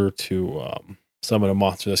in order to summon a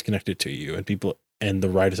monster that's connected to you, and people and the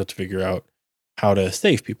riders have to figure out how to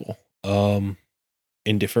save people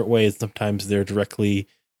in different ways. Sometimes they're directly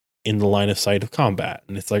in the line of sight of combat,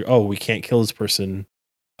 and it's like, oh, we can't kill this person,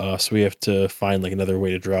 so we have to find like another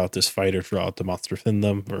way to draw out this fight or draw out the monster within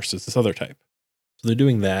them versus this other type. So they're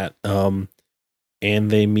doing that, and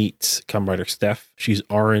they meet Kamen Rider Steph. She's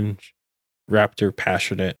orange, raptor,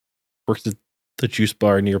 passionate, works at the juice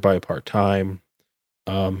bar nearby part-time,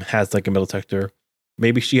 has like a metal detector.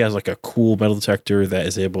 Maybe she has like a cool metal detector that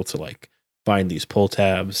is able to like find these pull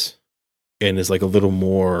tabs and is like a little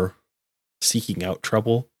more seeking out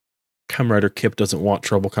trouble. Kamen Rider Kip doesn't want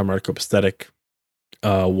trouble. Kamen Rider Copacetic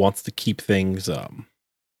wants to keep things,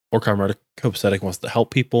 or Kamen Rider Copacetic wants to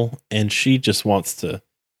help people, and she just wants to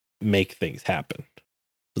make things happen.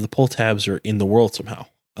 So the pull tabs are in the world somehow.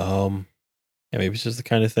 Yeah, maybe it's just the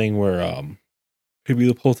kind of thing where maybe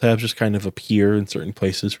the pull tabs just kind of appear in certain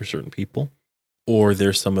places for certain people, or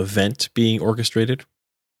there's some event being orchestrated.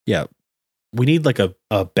 Yeah, we need like maybe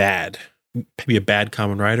a bad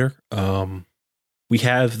Kamen Rider. We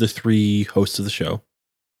have the three hosts of the show,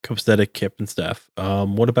 Copacetic, Kip, and Steph.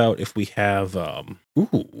 What about if we have the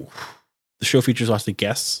show features lots of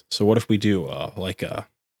guests. So what if we do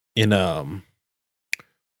in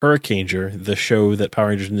Hurricaneger, the show that Power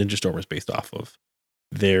Rangers Ninja Storm is based off of,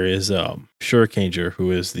 there is Shurikanger,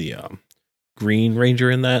 who is the Green Ranger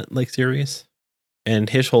in that like series, and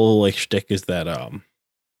his whole like shtick is that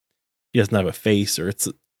he doesn't have a face, or it's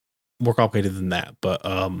more complicated than that, but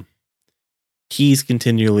he's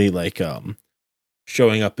continually like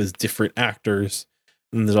showing up as different actors,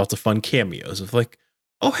 and there's lots of fun cameos of like,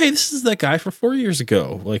 oh hey, this is that guy from 4 years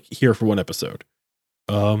ago, like here for one episode.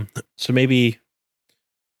 So maybe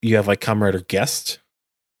you have like Kamen Rider Guest.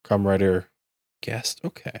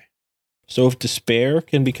 Okay. So if despair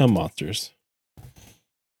can become monsters.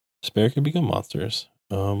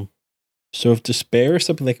 So if despair is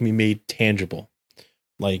something that can be made tangible,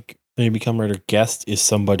 like maybe Kamen Rider Guest is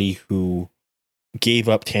somebody who gave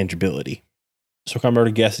up tangibility. So Kamen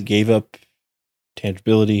Rider Guest gave up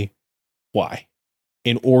tangibility. Why?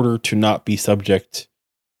 In order to not be subject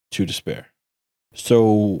to despair.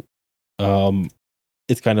 So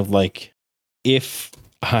it's kind of like, if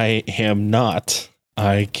I am not,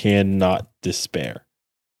 I cannot despair.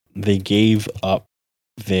 They gave up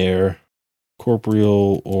their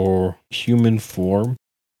corporeal or human form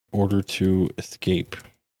in order to escape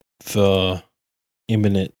the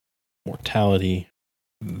imminent mortality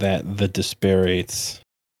that the Disparates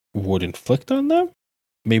would inflict on them.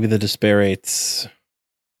 Maybe the Disparates,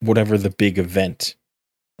 whatever the big event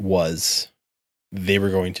was, they were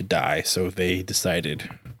going to die. So they decided,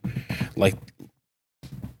 like,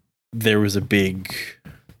 there was a big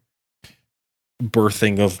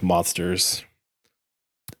birthing of monsters.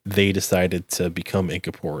 They decided to become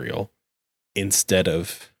incorporeal instead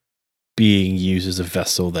of being used as a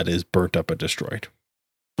vessel that is burnt up and destroyed.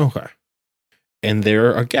 Okay. And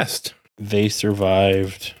they're a guest. They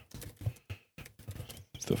survived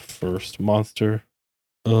the first monster.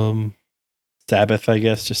 Sabbath, I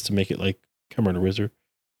guess, just to make it like Kamen Rider Wizard,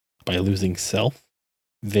 by losing self.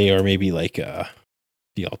 They are maybe like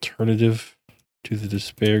the alternative to the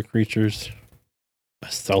despair creatures.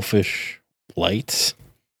 A selfish light.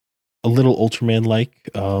 A little Ultraman like.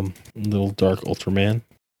 Little dark Ultraman.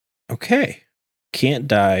 Okay. Can't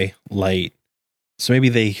die light. So maybe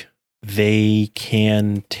they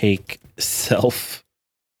can take self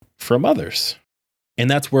from others. And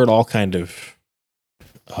that's where it all kind of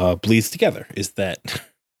bleeds together, is that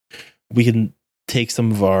we can take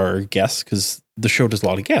some of our guests, because the show does a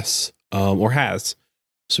lot of guests, or has.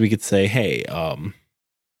 So we could say, hey,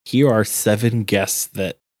 here are 7 guests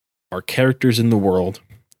that are characters in the world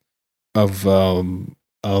of a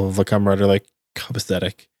Kamen Rider like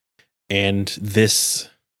Copacetic. And this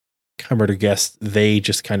Kamen Rider guest, they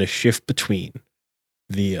just kind of shift between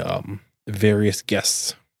the various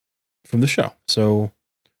guests from the show. So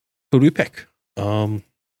who do we pick?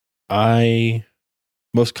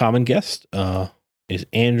 Most common guest is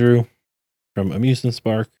Andrew from Amusement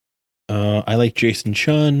Spark. I like Jason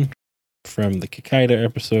Chun from the Kikaida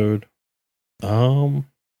episode.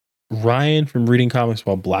 Ryan from Reading Comics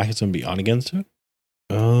While Black is going to be on against it.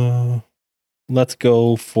 Let's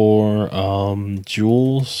go for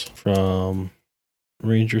Jules from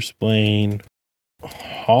Ranger Splain.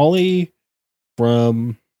 Holly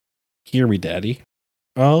from Hear Me Daddy.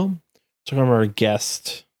 So I'm our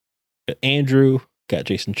guest. Got Andrew, got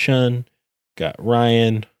Jason Chun, got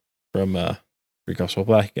Ryan from Reading Comics While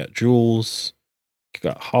Black, got Jules,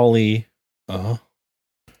 got Holly.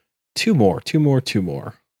 Two more.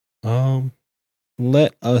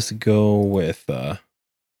 Let us go with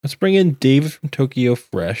let's bring in David from Tokyo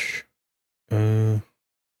Fresh, and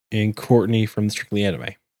Courtney from Strictly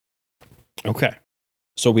Anime. Okay,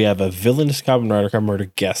 so we have a villainous Kamen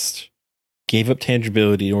Rider guest gave up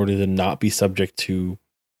tangibility in order to not be subject to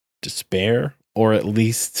despair, or at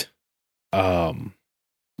least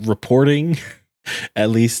reporting. At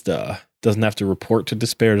least doesn't have to report to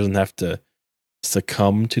despair, doesn't have to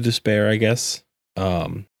succumb to despair, I guess.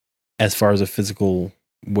 As far as a physical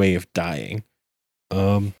way of dying.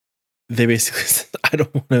 They basically said, I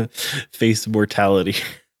don't want to face mortality.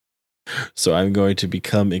 So I'm going to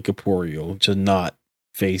become incorporeal to not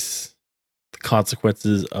face the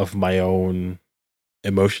consequences of my own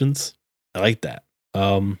emotions. I like that.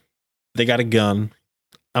 They got a gun.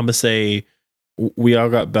 I'm going to say we all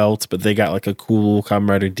got belts, but they got like a cool Kamen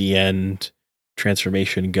Rider D-End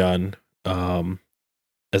transformation gun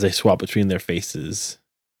as they swap between their faces.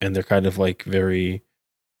 And they're kind of like very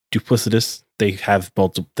duplicitous. They have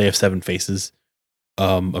 7 faces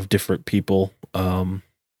of different people.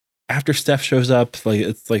 After Steph shows up, like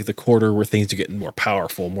it's like the quarter where things are getting more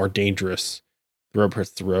powerful, more dangerous. The rubber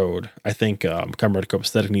hits the road. I think Kamen Rider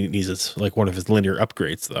Copacetic needs like one of his linear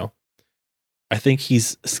upgrades, though. I think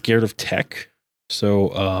he's scared of tech,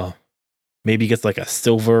 so maybe he gets like a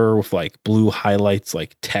silver with like blue highlights,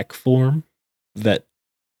 like tech form. That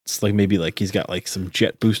it's like maybe like he's got like some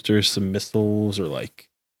jet boosters, some missiles, or like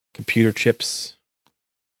computer chips.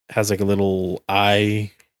 Has like a little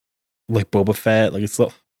eye, like Boba Fett. Like it's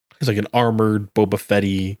like an armored Boba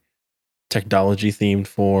Fett-y technology themed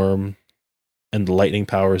form, and the lightning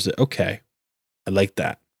powers. Okay, I like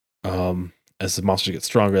that. As the monsters get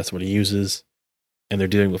stronger, that's what he uses. And they're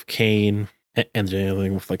dealing with Kane, and they're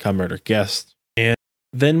dealing with like Kamen Rider Guest. And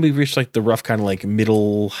then we reach like the rough kind of like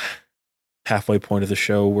middle halfway point of the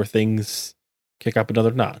show where things kick up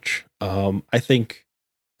another notch. I think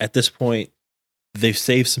at this point they've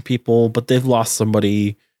saved some people, but they've lost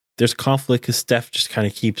somebody. There's conflict because Steph just kind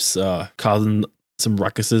of keeps causing some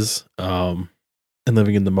ruckuses and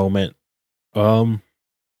living in the moment.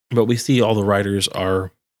 But we see all the riders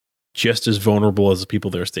are just as vulnerable as the people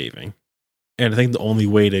they're saving. And I think the only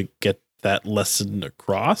way to get that lesson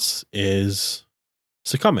across is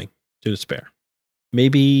succumbing to despair.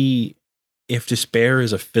 Maybe if despair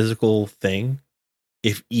is a physical thing,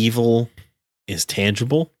 if evil is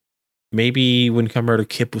tangible, maybe when Kamen Rider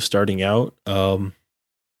Kip was starting out,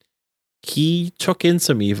 he took in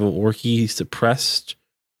some evil, or he suppressed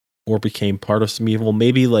or became part of some evil.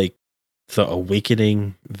 Maybe like the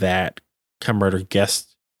awakening that Kamen Rider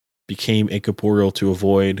Guest became incorporeal to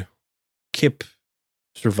avoid. Kip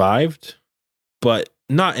survived, but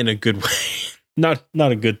not in a good way. not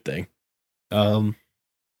a good thing. I'm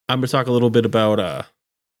gonna talk a little bit about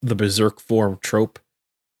the berserk form trope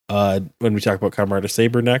when we talk about Kamen Rider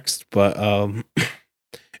Saber next, but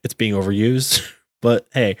it's being overused. But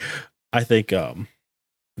hey, I think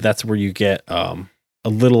that's where you get a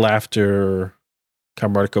little after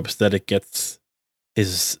Kamen Rider Copacetic gets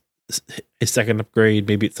his second upgrade.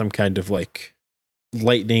 Maybe it's some kind of like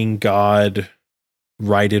lightning god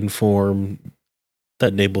Raiden form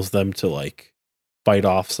that enables them to like fight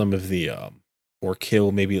off some of the or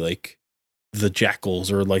kill maybe like the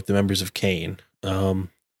jackals or like the members of Kane.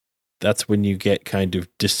 That's when you get kind of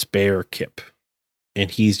Despair Kip, and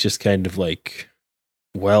he's just kind of like,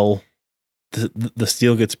 well, the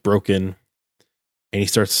steel gets broken, and he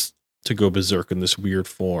starts to go berserk in this weird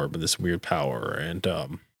form and this weird power, and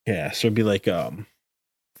yeah, so it'd be like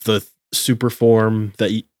the super form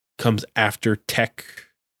that comes after Tech.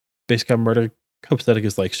 Basically, Kamen Rider Copacetic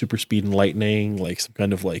is like super speed and lightning, like some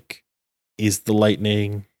kind of like is the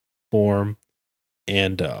lightning form,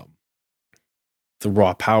 and the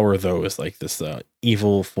raw power though is like this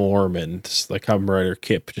evil form, and like Kamen Rider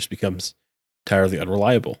Kip just becomes entirely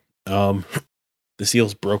unreliable. The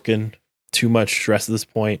seal's broken, too much stress at this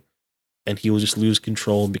point, and he will just lose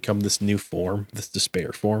control and become this new form, this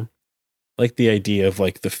despair form. Like the idea of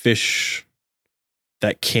like the fish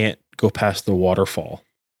that can't go past the waterfall.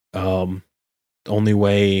 The only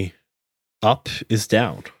way up is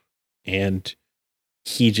down, and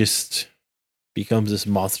he just becomes this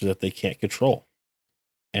monster that they can't control.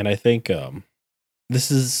 And I think this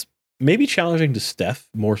is maybe challenging to Steph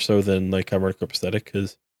more so than like Kamen Rider Copacetic,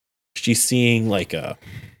 because she's seeing like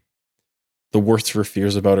the worst of her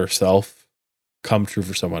fears about herself come true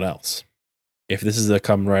for someone else. If this is a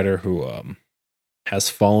Kamen Rider who has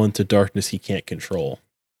fallen to darkness he can't control,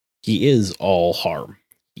 he is all harm.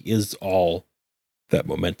 He is all that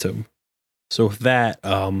momentum. So with that,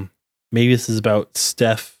 maybe this is about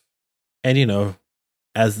Steph, and you know,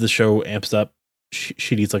 as the show amps up,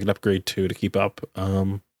 she needs like an upgrade too to keep up.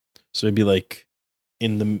 So maybe like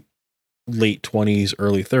in the late 20s,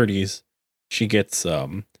 early 30s, she gets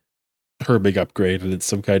her big upgrade, and it's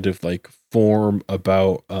some kind of like form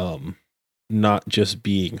about not just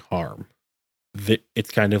being harm.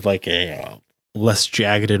 It's kind of like a less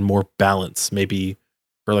jagged and more balanced. Maybe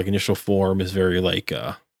her like initial form is very like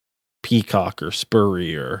peacock or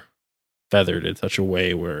spurry or feathered in such a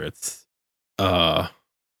way where it's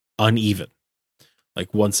uneven.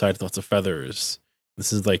 Like one side has lots of feathers.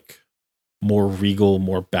 This is like more regal,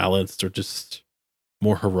 more balanced, or just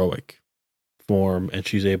more heroic form, and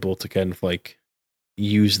she's able to kind of like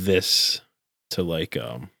use this to like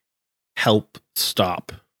help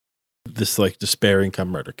stop this like despairing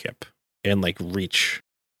Kamen Rider Kip and like reach.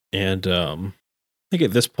 And I think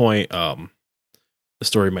at this point the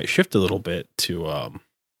story might shift a little bit to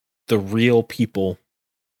the real people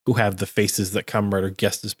who have the faces that Kamen Rider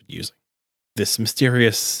Guest has been using. This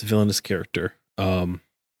mysterious villainous character who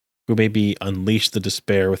maybe unleashed the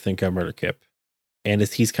despair within Kamen Rider Kip, and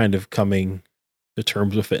as he's kind of coming to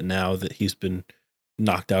terms with it now that he's been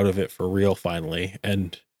knocked out of it for real finally,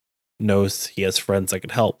 and knows he has friends that can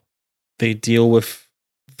help. They deal with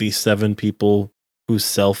these 7 people whose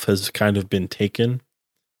self has kind of been taken,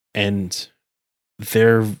 and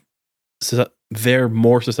they're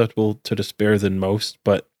more susceptible to despair than most,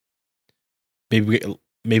 but maybe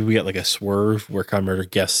we get like a swerve where Kamen Rider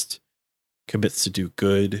Guest commits to do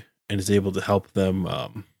good and is able to help them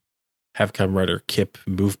have Kamen Rider Kip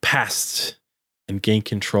move past and gain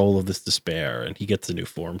control of this despair, and he gets a new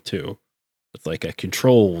form too. It's like a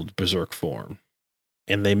controlled berserk form.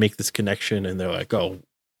 And they make this connection, and they're like, oh,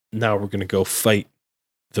 now we're going to go fight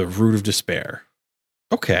the root of despair.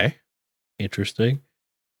 Okay. Interesting.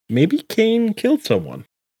 Maybe Kane killed someone.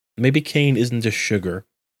 Maybe Kane isn't just sugar,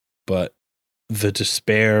 but the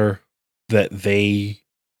despair that they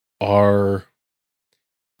are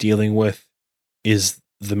dealing with is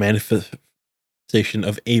the manifestation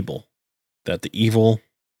of Abel. That the evil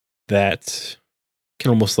that can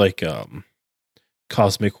almost like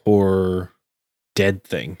cosmic horror dead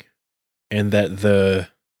thing, and that the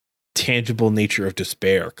tangible nature of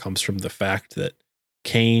despair comes from the fact that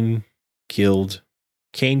Kane killed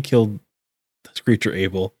this creature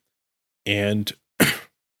Abel, and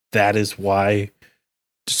that is why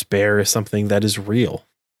despair is something that is real.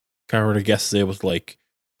 Kamen Rider Guest is able to like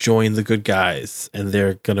join the good guys, and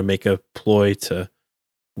they're gonna make a ploy to,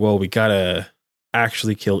 well, we gotta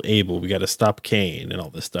actually kill Abel. We got to stop Cain and all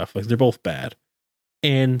this stuff. Like they're both bad.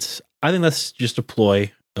 And I think that's just a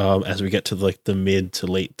ploy as we get to like the mid to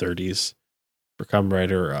late 30s for Kamen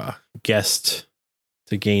Rider Guest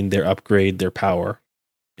to gain their upgrade, their power.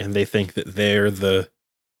 And they think that they're the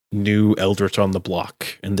new Eldritch on the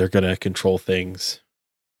block and they're going to control things.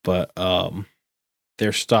 But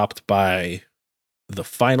they're stopped by the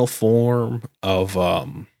final form of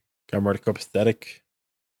Kamen Rider Copacetic,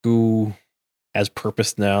 who has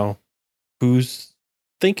purpose now, who's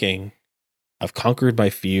thinking, I've conquered my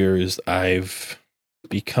fears, I've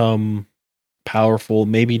become powerful,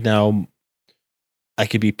 maybe now I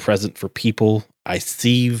could be present for people. I've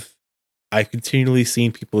continually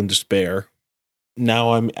seen people in despair.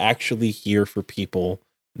 Now I'm actually here for people,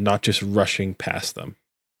 not just rushing past them.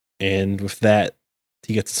 And with that,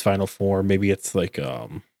 he gets his final form. Maybe it's like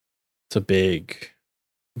it's a big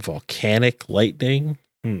volcanic lightning.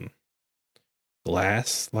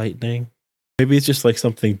 Glass lightning. Maybe it's just like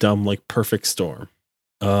something dumb like Perfect Storm.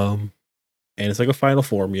 And it's like a final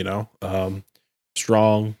form, you know.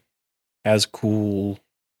 Strong, has cool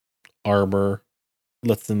armor,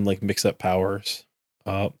 lets them like mix up powers.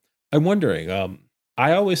 I'm wondering,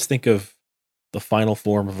 I always think of the final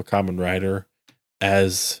form of a Kamen Rider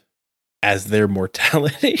as their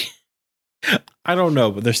mortality. I don't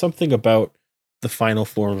know, but there's something about the final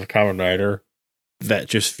form of a Kamen Rider that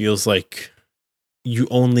just feels like you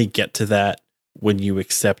only get to that when you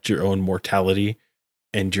accept your own mortality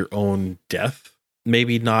and your own death.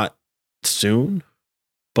 Maybe not soon,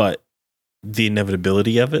 but the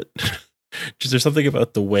inevitability of it. Just there's something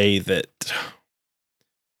about the way that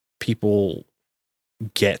people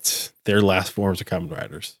get their last forms of Kamen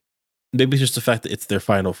Riders. Maybe it's just the fact that it's their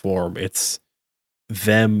final form. It's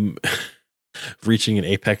them reaching an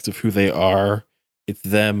apex of who they are. It's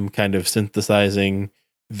them kind of synthesizing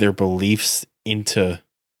their beliefs into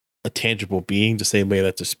a tangible being the same way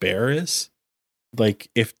that despair is. Like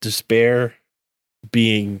if despair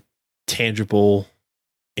being tangible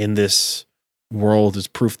in this world is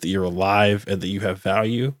proof that you're alive and that you have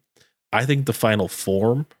value, I think the final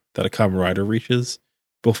form that a Kamen Rider reaches,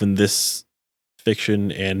 both in this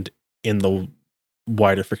fiction and in the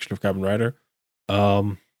wider fiction of Kamen Rider,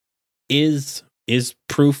 is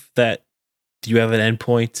proof that you have an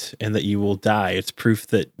endpoint and that you will die. It's proof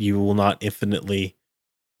that you will not infinitely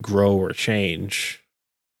grow or change.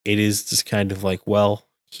 It is just kind of like, well,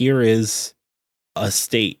 here is a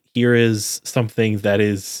state. Here is something that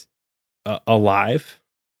is alive,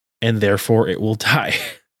 and therefore it will die.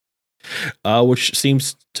 Which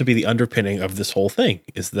seems to be the underpinning of this whole thing,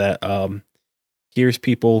 is that here's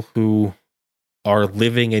people who are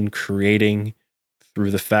living and creating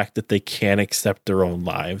through the fact that they can't accept their own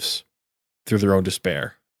lives, through their own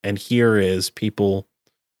despair. And here is people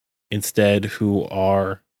instead who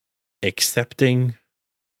are accepting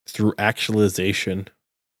through actualization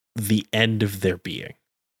the end of their being.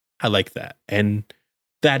 I like that. And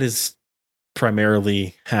that is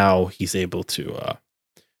primarily how he's able to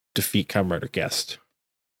defeat Kamen Rider Guest.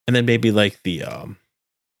 And then maybe like the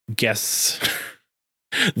guests,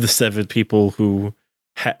 the 7 people who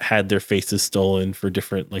had their faces stolen for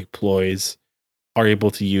different like ploys are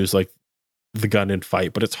able to use like the gun and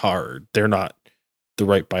fight, but it's hard. They're not the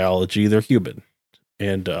right biology. They're human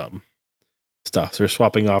and stuff. So they're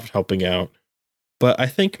swapping off, helping out. But I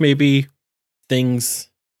think maybe things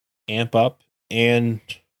amp up and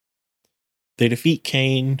they defeat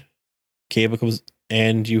Cain. Cain becomes,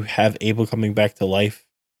 and you have Abel coming back to life.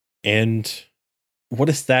 And what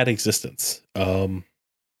is that existence?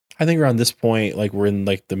 I think around this point, like we're in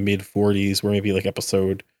like the mid 40s, we're maybe like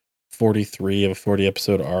episode 43 of a 40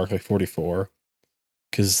 episode arc, like 44,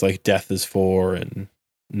 because like death is 4 and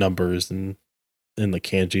numbers and the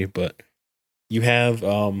kanji. But you have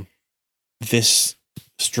this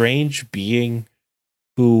strange being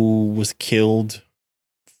who was killed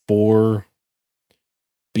for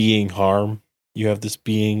being harm. You have this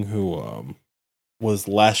being who was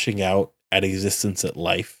lashing out at existence, at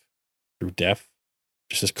life through death.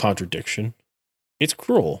 Just this contradiction. It's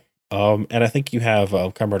cruel. And I think you have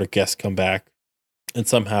Kamen Rider Guest come back and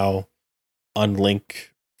somehow unlink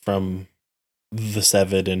from the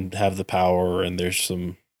 7 and have the power, and there's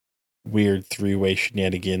some weird 3-way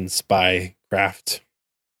shenanigans, spy craft.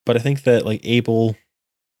 But I think that like Abel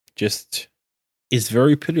just is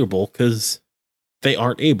very pitiable because they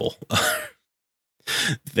aren't able.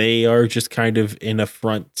 They are just kind of an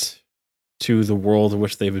affront to the world in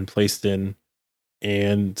which they've been placed in.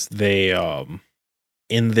 And they,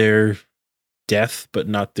 in their death, but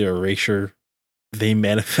not their erasure, they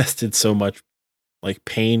manifested so much like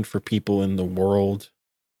pain for people in the world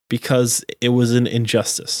because it was an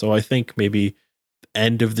injustice. So I think maybe the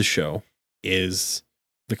end of the show is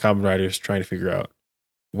the Kamen Riders trying to figure out,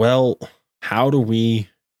 well, how do we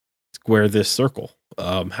square this circle?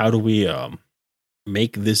 How do we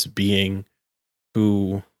make this being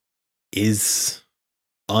who is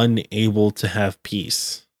unable to have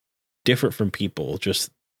peace different from people?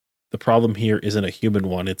 Just the problem here isn't a human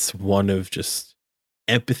one. It's one of just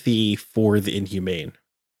empathy for the inhumane.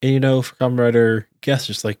 And, you know, for Kamen Rider Guest,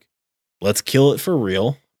 just like, let's kill it for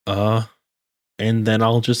real. And then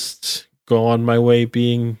I'll just go on my way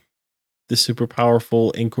being the super powerful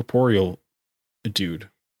incorporeal dude.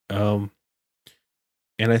 And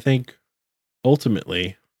I think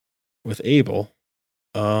ultimately with Abel,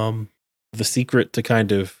 the secret to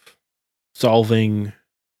kind of solving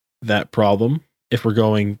that problem, if we're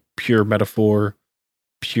going pure metaphor,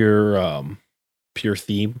 pure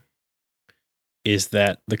theme, is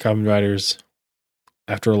that the Kamen Riders,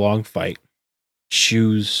 after a long fight,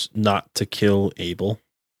 choose not to kill Abel.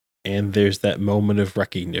 And there's that moment of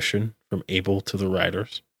recognition from Abel to the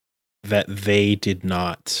Riders that they did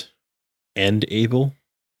not end Abel.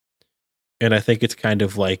 And I think it's kind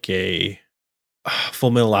of like a Full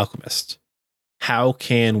Metal Alchemist. How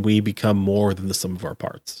can we become more than the sum of our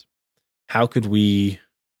parts? How could we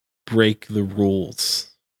break the rules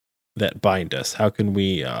that bind us? How can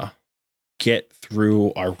we get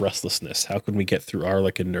through our restlessness? How can we get through our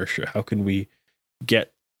like inertia? How can we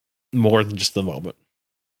get more than just the moment?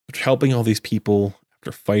 Helping all these people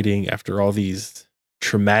after fighting, after all these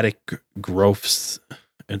traumatic growths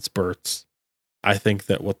and spurts, I think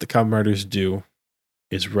that what the Kamen Riders do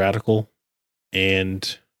is radical,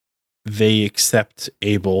 and they accept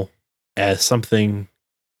Abel as something,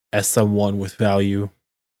 as someone with value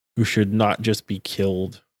who should not just be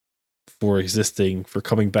killed for existing, for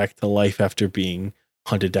coming back to life after being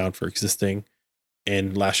hunted down for existing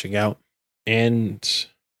and lashing out. And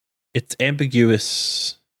it's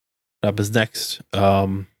ambiguous what happens next.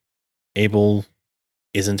 Abel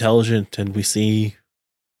is intelligent, and we see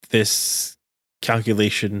this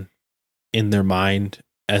calculation in their mind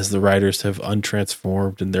as the Riders have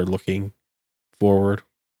untransformed and they're looking forward.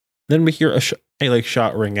 Then we hear a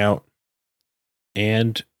shot ring out,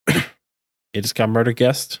 and it is Kamen Rider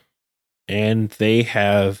Guest, and they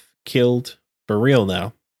have killed, for real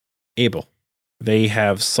now, Abel. They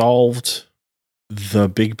have solved the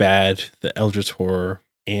big bad, the Eldritch Horror,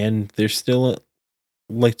 and there's still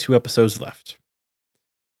like 2 episodes left.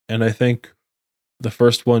 And I think the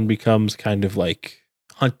first one becomes kind of like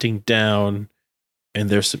hunting down, and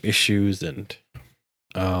there's some issues, and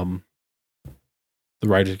the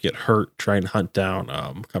Riders get hurt trying to hunt down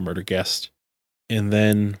Kamen Rider Guest. And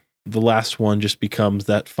then the last one just becomes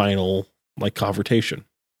that final like confrontation.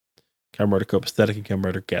 Kamen Rider Copacetic and Kamen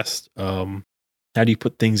Rider Guest. How do you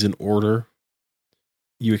put things in order?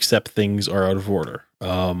 You accept things are out of order.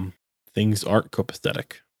 Things aren't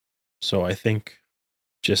copacetic. So I think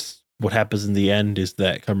just what happens in the end is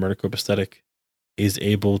that Kamen Rider Copacetic is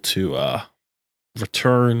able to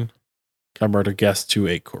return Kamen Rider Guest to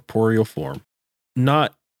a corporeal form.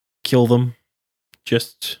 Not kill them,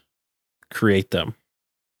 just create them.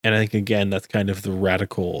 And I think, again, that's kind of the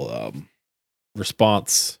radical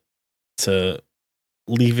response to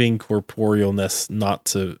leaving corporealness not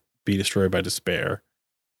to be destroyed by despair,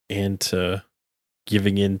 and to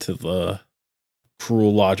giving in to the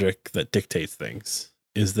cruel logic that dictates things,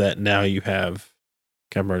 is that now you have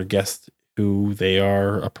Kamen Rider Guest, who they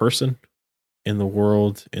are a person in the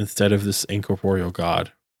world instead of this incorporeal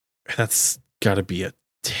god. And that's got to be a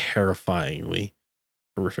terrifyingly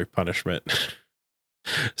horrific punishment.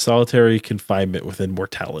 Solitary confinement within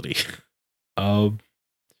mortality. But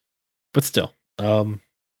still, I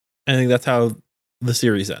think that's how the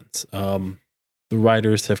series ends. The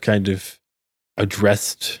Riders have kind of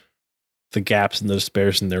addressed the gaps and the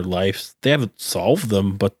despairs in their lives. They haven't solved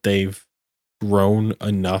them, but they've grown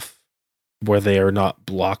enough where they are not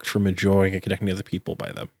blocked from enjoying and connecting to other people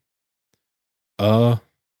by them.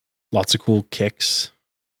 Lots of cool kicks,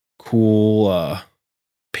 cool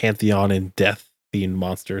Pantheon and death themed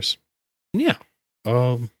monsters. Yeah.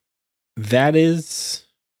 That is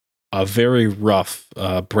a very rough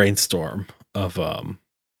brainstorm of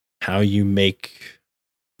how you make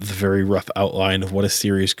the very rough outline of what a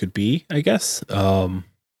series could be, I guess.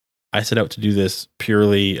 I set out to do this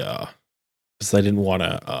purely because I didn't want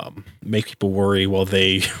to make people worry while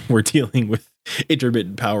they were dealing with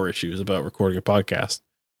intermittent power issues about recording a podcast.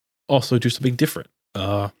 Also do something different.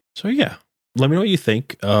 So yeah, let me know what you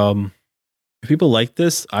think. If people like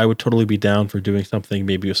this, I would totally be down for doing something,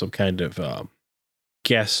 maybe with some kind of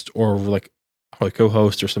guest or like a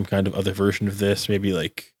co-host or some kind of other version of this. Maybe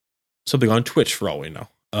like something on Twitch for all we know.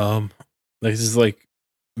 Like, this is like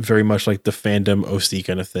very much like the fandom OC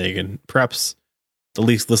kind of thing, and perhaps the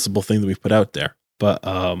least listable thing that we've put out there. But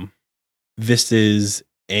this is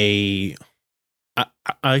I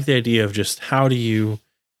like the idea of just how do you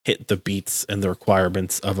hit the beats and the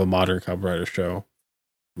requirements of a modern Kamen Rider show,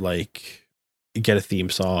 like get a theme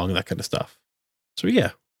song, that kind of stuff. So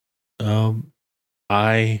yeah,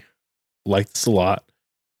 I like this a lot,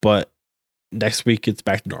 but next week it's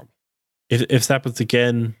back to normal. If this happens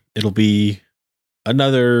again, it'll be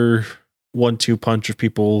another 1-2 punch of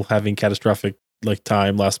people having catastrophic like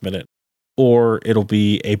time last minute, or it'll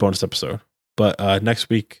be a bonus episode. But next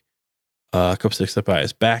week, Copa 6 Step By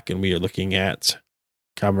is back, and we are looking at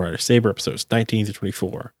Kamen Rider Saber episodes 19 to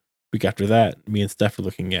 24. Week after that, me and Steph are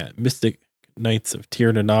looking at Mystic Knights of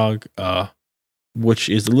Tir na Nog, which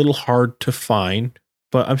is a little hard to find,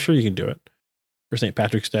 but I'm sure you can do it for St.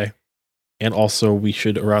 Patrick's Day. And also, we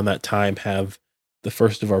should around that time have the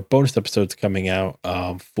first of our bonus episodes coming out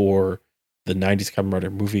for the 90s Kamen Rider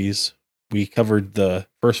movies. We covered the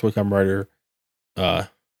first one, Kamen Rider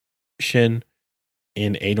Shin,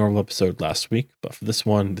 in a normal episode last week, but for this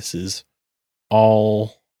one, this is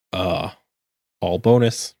all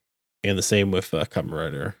bonus, and the same with Kamen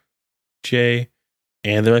Rider J.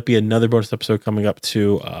 And there might be another bonus episode coming up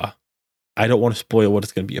too. I don't want to spoil what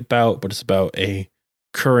it's going to be about, but it's about a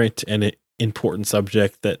current and important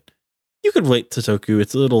subject that you could relate to Toku.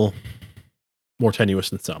 It's a little more tenuous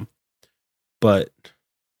than some, but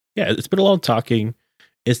yeah, it's been a long talking.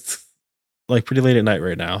 It's like pretty late at night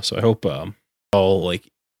right now, so I hope I'll like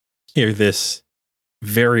hear this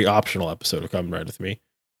very optional episode of Kamen Rider with me,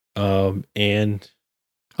 and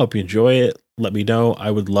hope you enjoy it. Let me know. I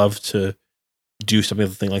would love to do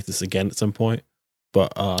something like this again at some point,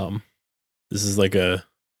 but this is like a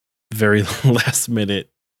very last minute,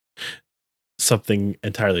 something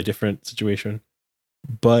entirely different situation.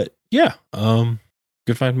 But yeah, you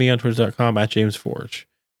can find me on twitter.com at JamesForge.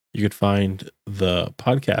 You could find the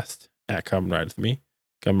podcast at Kamen Rider with me,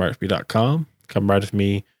 KamenRiderWithme.com, Kamen Rider with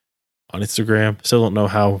me on Instagram. Still don't know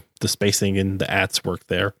how the spacing and the ads work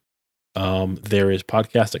there. There is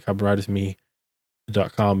podcast at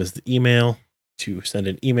KamenRiderWithme.com is the email to send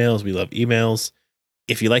in emails. We love emails.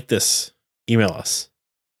 If you like this, email us.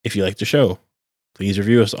 If you like the show, please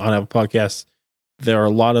review us on Apple Podcasts. There are a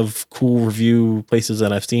lot of cool review places,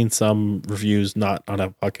 and I've seen some reviews not on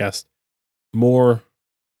Apple Podcasts. More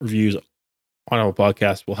reviews on Apple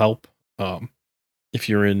Podcasts will help. If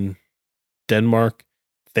you're in Denmark,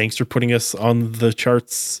 thanks for putting us on the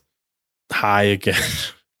charts high again.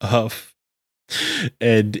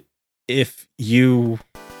 And if you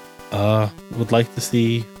would like to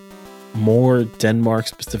see more Denmark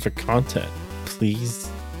specific content, please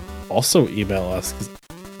also email us, because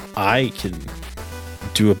I can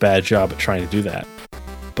do a bad job at trying to do that.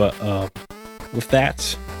 But with that,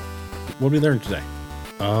 what did we learn today?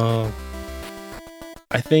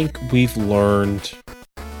 I think we've learned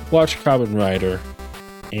watch Kamen Rider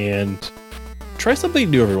and try something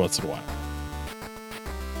new every once in a while.